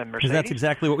Mercedes? Because that's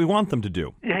exactly what we want them to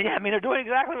do. Yeah. I mean, they're doing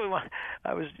exactly what we want.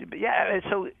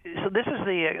 So this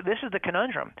is the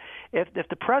conundrum. If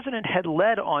the president had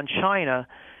led on China,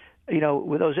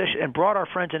 with those issues and brought our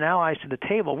friends and allies to the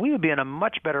table, we would be in a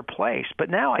much better place. But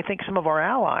now I think some of our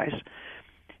allies,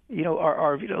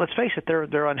 are let's face it,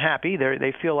 they're unhappy.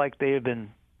 They feel like they have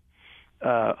been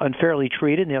unfairly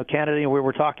treated. Canada. We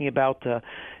were talking about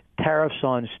tariffs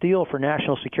on steel for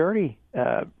national security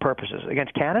purposes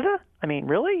against Canada. I mean,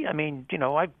 really? I mean,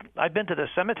 I've been to the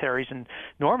cemeteries in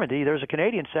Normandy. There's a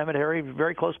Canadian cemetery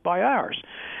very close by ours.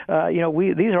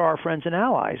 These are our friends and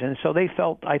allies, and so they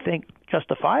felt, I think,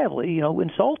 justifiably,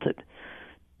 insulted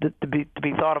to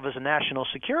be thought of as a national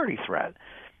security threat.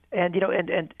 And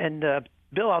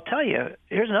Bill, I'll tell you,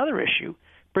 here's another issue: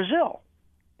 Brazil.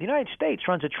 The United States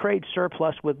runs a trade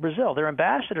surplus with Brazil. Their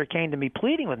ambassador came to me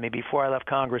pleading with me before I left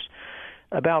Congress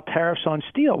about tariffs on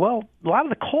steel. Well, a lot of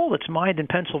the coal that's mined in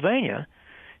Pennsylvania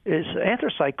is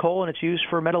anthracite coal, and it's used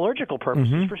for metallurgical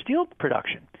purposes for steel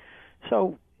production.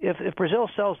 So if Brazil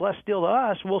sells less steel to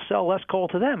us, we'll sell less coal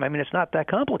to them. I mean, it's not that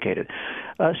complicated.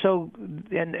 And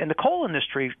the coal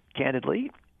industry,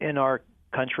 candidly, in our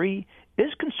country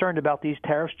is concerned about these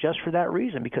tariffs just for that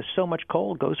reason, because so much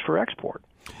coal goes for export.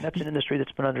 That's an industry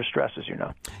that's been under stress, as you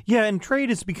know. Yeah, and trade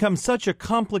has become such a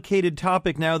complicated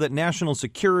topic now that national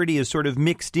security is sort of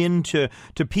mixed into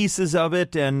pieces of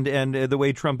it, and the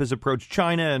way Trump has approached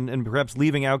China and perhaps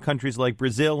leaving out countries like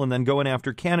Brazil and then going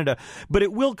after Canada. But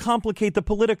it will complicate the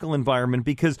political environment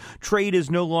because trade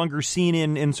is no longer seen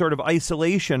in sort of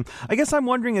isolation. I guess I'm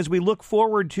wondering, as we look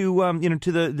forward to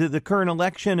to the current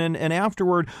election and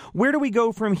afterward, where do we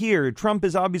go from here? Trump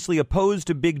is obviously opposed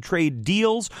to big trade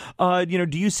deals.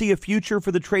 Do you see a future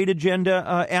for the trade agenda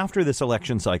after this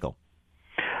election cycle?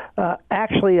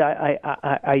 Actually,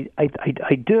 I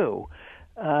do.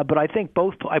 But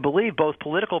I believe both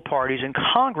political parties and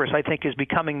Congress, I think, is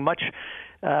becoming much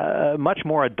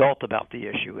more adult about the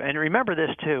issue. And remember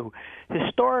this, too.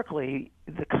 Historically,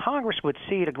 the Congress would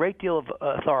cede a great deal of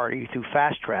authority through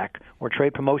fast track or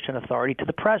trade promotion authority to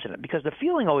the president, because the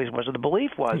feeling always was, or the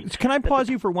belief was... Can I pause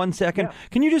you for 1 second? Yeah.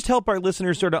 Can you just help our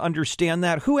listeners sort of understand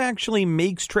that? Who actually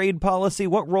makes trade policy?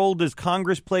 What role does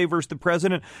Congress play versus the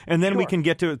president? And then we can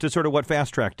get to sort of what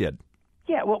fast track did.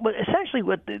 Yeah, well, essentially,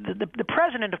 what the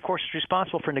president, of course, is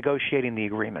responsible for negotiating the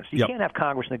agreements. You can't have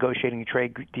Congress negotiating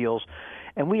trade deals,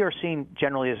 and we are seen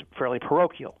generally as fairly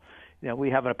parochial.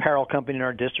 We have an apparel company in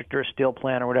our district or a steel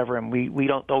plant or whatever, and we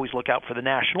don't always look out for the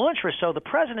national interest. So the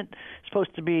president is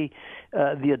supposed to be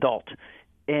the adult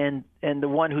and the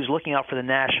one who's looking out for the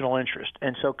national interest.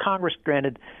 And so Congress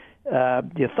granted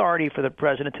the authority for the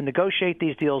president to negotiate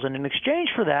these deals, and in exchange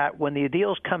for that, when the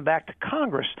deals come back to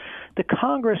Congress, the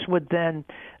Congress would then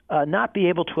not be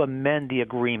able to amend the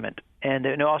agreement, and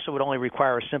it also would only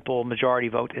require a simple majority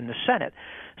vote in the Senate.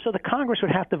 So the Congress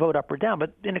would have to vote up or down,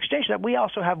 but in exchange for that, we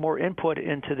also have more input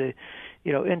into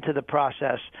the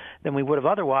process than we would have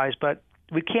otherwise. But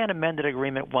we can't amend an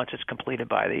agreement once it's completed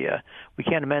by we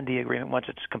can't amend the agreement once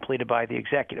it's completed by the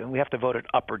executive, and we have to vote it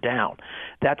up or down.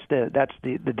 That's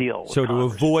the deal. So to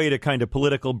avoid a kind of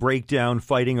political breakdown,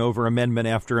 fighting over amendment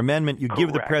after amendment, you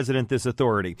give the president this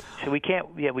authority. So we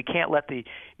can't let the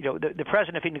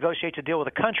president, if he negotiates a deal with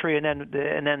a country and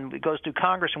then it goes through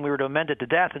Congress and we were to amend it to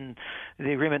death and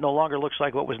the agreement no longer looks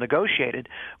like what was negotiated,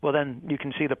 well then you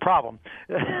can see the problem.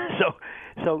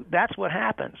 So that's what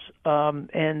happens.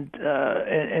 And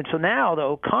so now,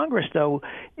 though, Congress, though,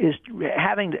 is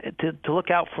having to look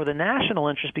out for the national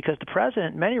interest, because the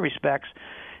president, in many respects,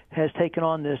 has taken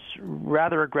on this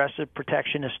rather aggressive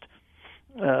protectionist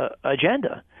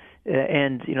agenda.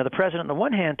 And, the president, on the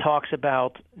one hand, talks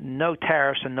about no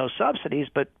tariffs and no subsidies,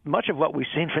 but much of what we've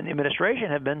seen from the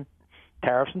administration have been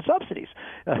tariffs and subsidies.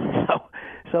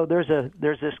 So there's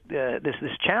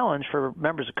this challenge for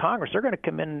members of Congress. They're going to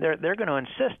come in. They're going to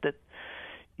insist that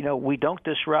we don't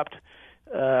disrupt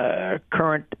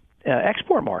current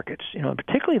export markets.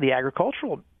 Particularly the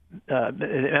agricultural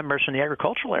members in the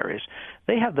agricultural areas.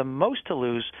 They have the most to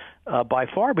lose by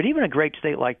far. But even a great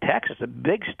state like Texas, a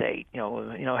big state,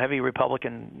 heavy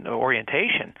Republican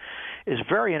orientation, is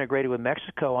very integrated with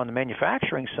Mexico on the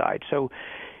manufacturing side. So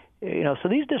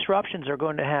these disruptions are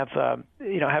going to have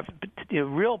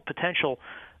real potential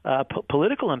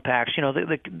political impacts.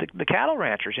 The cattle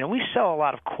ranchers. We sell a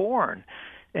lot of corn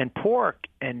and pork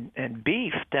and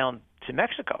beef down to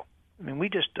Mexico. I mean, we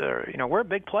just we're a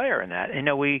big player in that.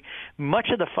 Much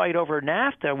of the fight over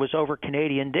NAFTA was over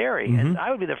Canadian dairy, and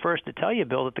I would be the first to tell you,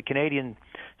 Bill, that the Canadian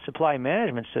supply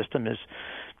management system is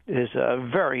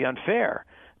very unfair.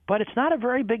 But it's not a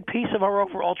very big piece of our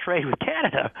overall trade with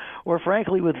Canada, or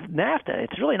frankly with NAFTA.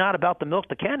 It's really not about the milk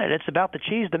to Canada. It's about the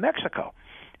cheese to Mexico.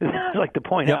 I'd like to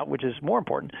point out, which is more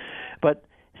important. But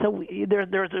so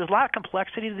there's a lot of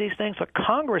complexity to these things. But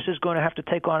Congress is going to have to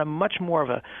take on a much more of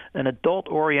an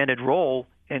adult-oriented role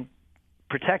in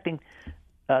protecting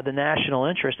the national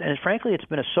interest. And frankly, it's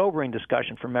been a sobering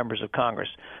discussion for members of Congress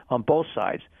on both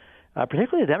sides,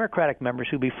 particularly the Democratic members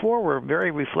who before were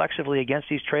very reflexively against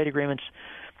these trade agreements.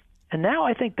 And now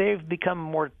I think they've become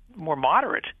more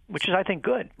moderate, which is, I think,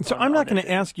 good. So I'm not going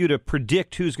to ask you to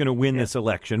predict who's going to win this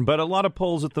election, but a lot of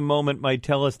polls at the moment might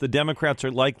tell us the Democrats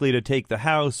are likely to take the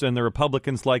House and the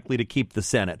Republicans likely to keep the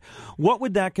Senate. What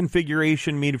would that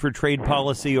configuration mean for trade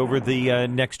policy over the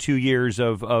next 2 years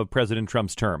of President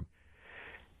Trump's term?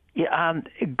 Yeah,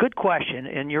 good question,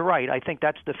 and you're right. I think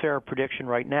that's the fair prediction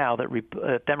right now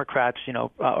that Democrats,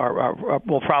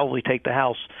 will probably take the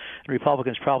House, and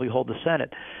Republicans probably hold the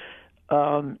Senate.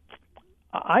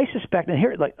 I suspect, and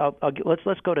here,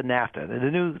 let's go to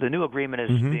NAFTA. The new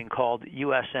agreement is being called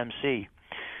USMC,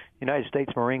 United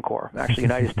States Marine Corps, actually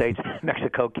United States,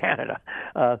 Mexico, Canada,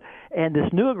 and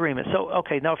this new agreement. So,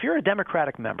 okay, now if you're a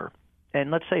Democratic member,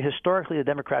 and let's say historically the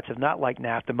Democrats have not liked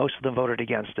NAFTA, most of them voted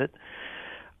against it.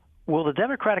 Will the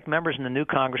Democratic members in the new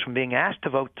Congress, when being asked to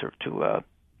vote to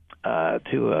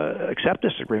accept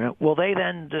this agreement, will they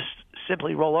then just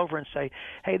simply roll over and say,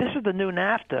 "Hey, this is the new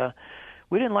NAFTA.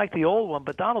 We didn't like the old one,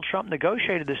 but Donald Trump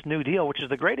negotiated this new deal, which is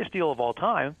the greatest deal of all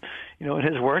time," in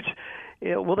his words.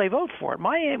 Will they vote for it?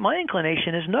 My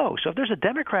inclination is no. So if there's a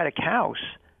Democratic House,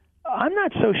 I'm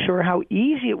not so sure how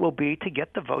easy it will be to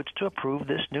get the votes to approve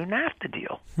this new NAFTA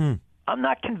deal. I'm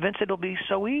not convinced it'll be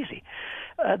so easy.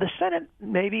 The Senate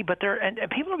maybe, but and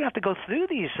people are going to have to go through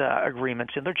these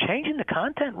agreements, and they're changing the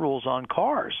content rules on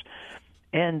cars,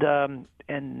 and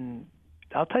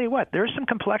I'll tell you what, there's some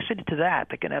complexity to that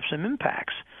can have some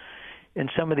impacts in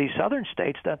some of these southern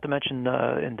states, not to mention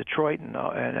in Detroit and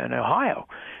Ohio.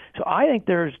 So I think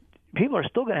people are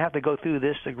still going to have to go through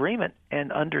this agreement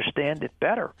and understand it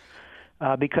better,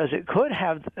 because it could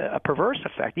have a perverse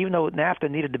effect. Even though NAFTA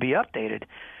needed to be updated,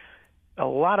 a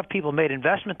lot of people made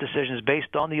investment decisions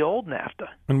based on the old NAFTA.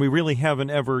 And we really haven't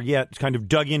ever yet kind of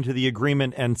dug into the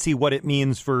agreement and see what it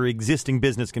means for existing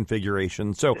business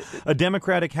configurations. So a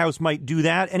Democratic House might do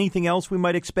that. Anything else we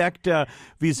might expect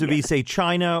vis-a-vis, say,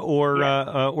 China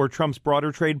or Trump's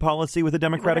broader trade policy with a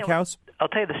Democratic House? I'll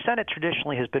tell you, the Senate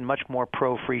traditionally has been much more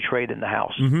pro-free trade than the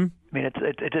House. I mean,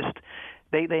 it just...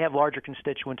 They have larger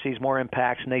constituencies, more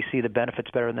impacts, and they see the benefits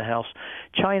better in the House.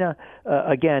 China,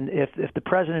 again, if the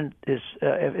president is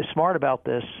smart about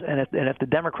this, and if the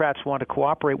Democrats want to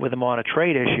cooperate with him on a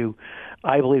trade issue,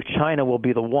 I believe China will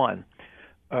be the one.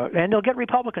 And they'll get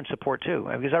Republican support too,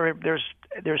 because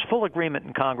there's full agreement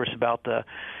in Congress about the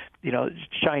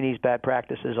Chinese bad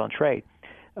practices on trade.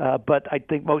 But I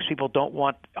think most people don't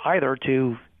want either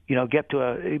to get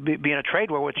to be in a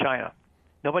trade war with China.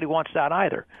 Nobody wants that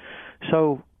either.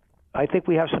 So I think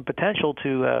we have some potential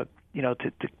to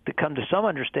come to some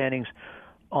understandings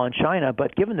on China.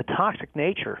 But given the toxic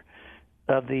nature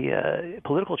of the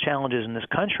political challenges in this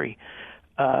country,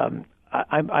 I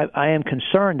am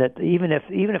concerned that even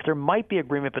if there might be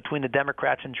agreement between the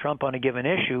Democrats and Trump on a given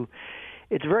issue,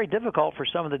 it's very difficult for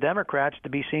some of the Democrats to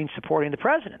be seen supporting the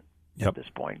president at this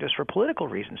point, just for political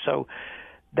reasons. So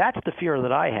that's the fear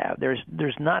that I have.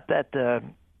 There's not that.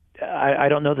 I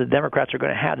don't know that the Democrats are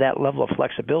going to have that level of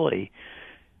flexibility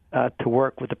to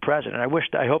work with the president. I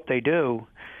hope they do,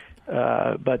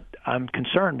 but I'm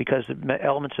concerned because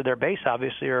elements of their base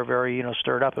obviously are very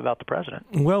stirred up about the president.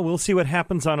 Well, we'll see what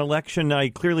happens on election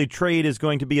night. Clearly, trade is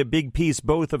going to be a big piece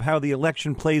both of how the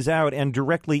election plays out and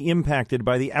directly impacted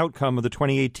by the outcome of the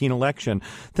 2018 election.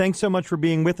 Thanks so much for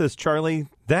being with us, Charlie.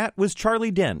 That was Charlie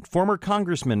Dent, former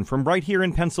congressman from right here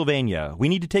in Pennsylvania. We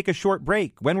need to take a short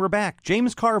break. When we're back,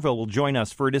 James Carville will join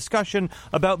us for a discussion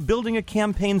about building a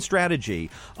campaign strategy.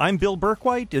 I'm Bill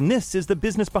Berkwhite, and this is the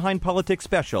Business Behind Politics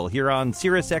special here on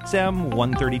Sirius XM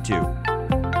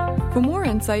 132. For more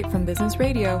insight from Business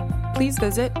Radio, please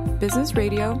visit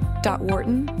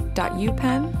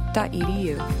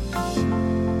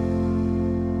businessradio.wharton.upenn.edu.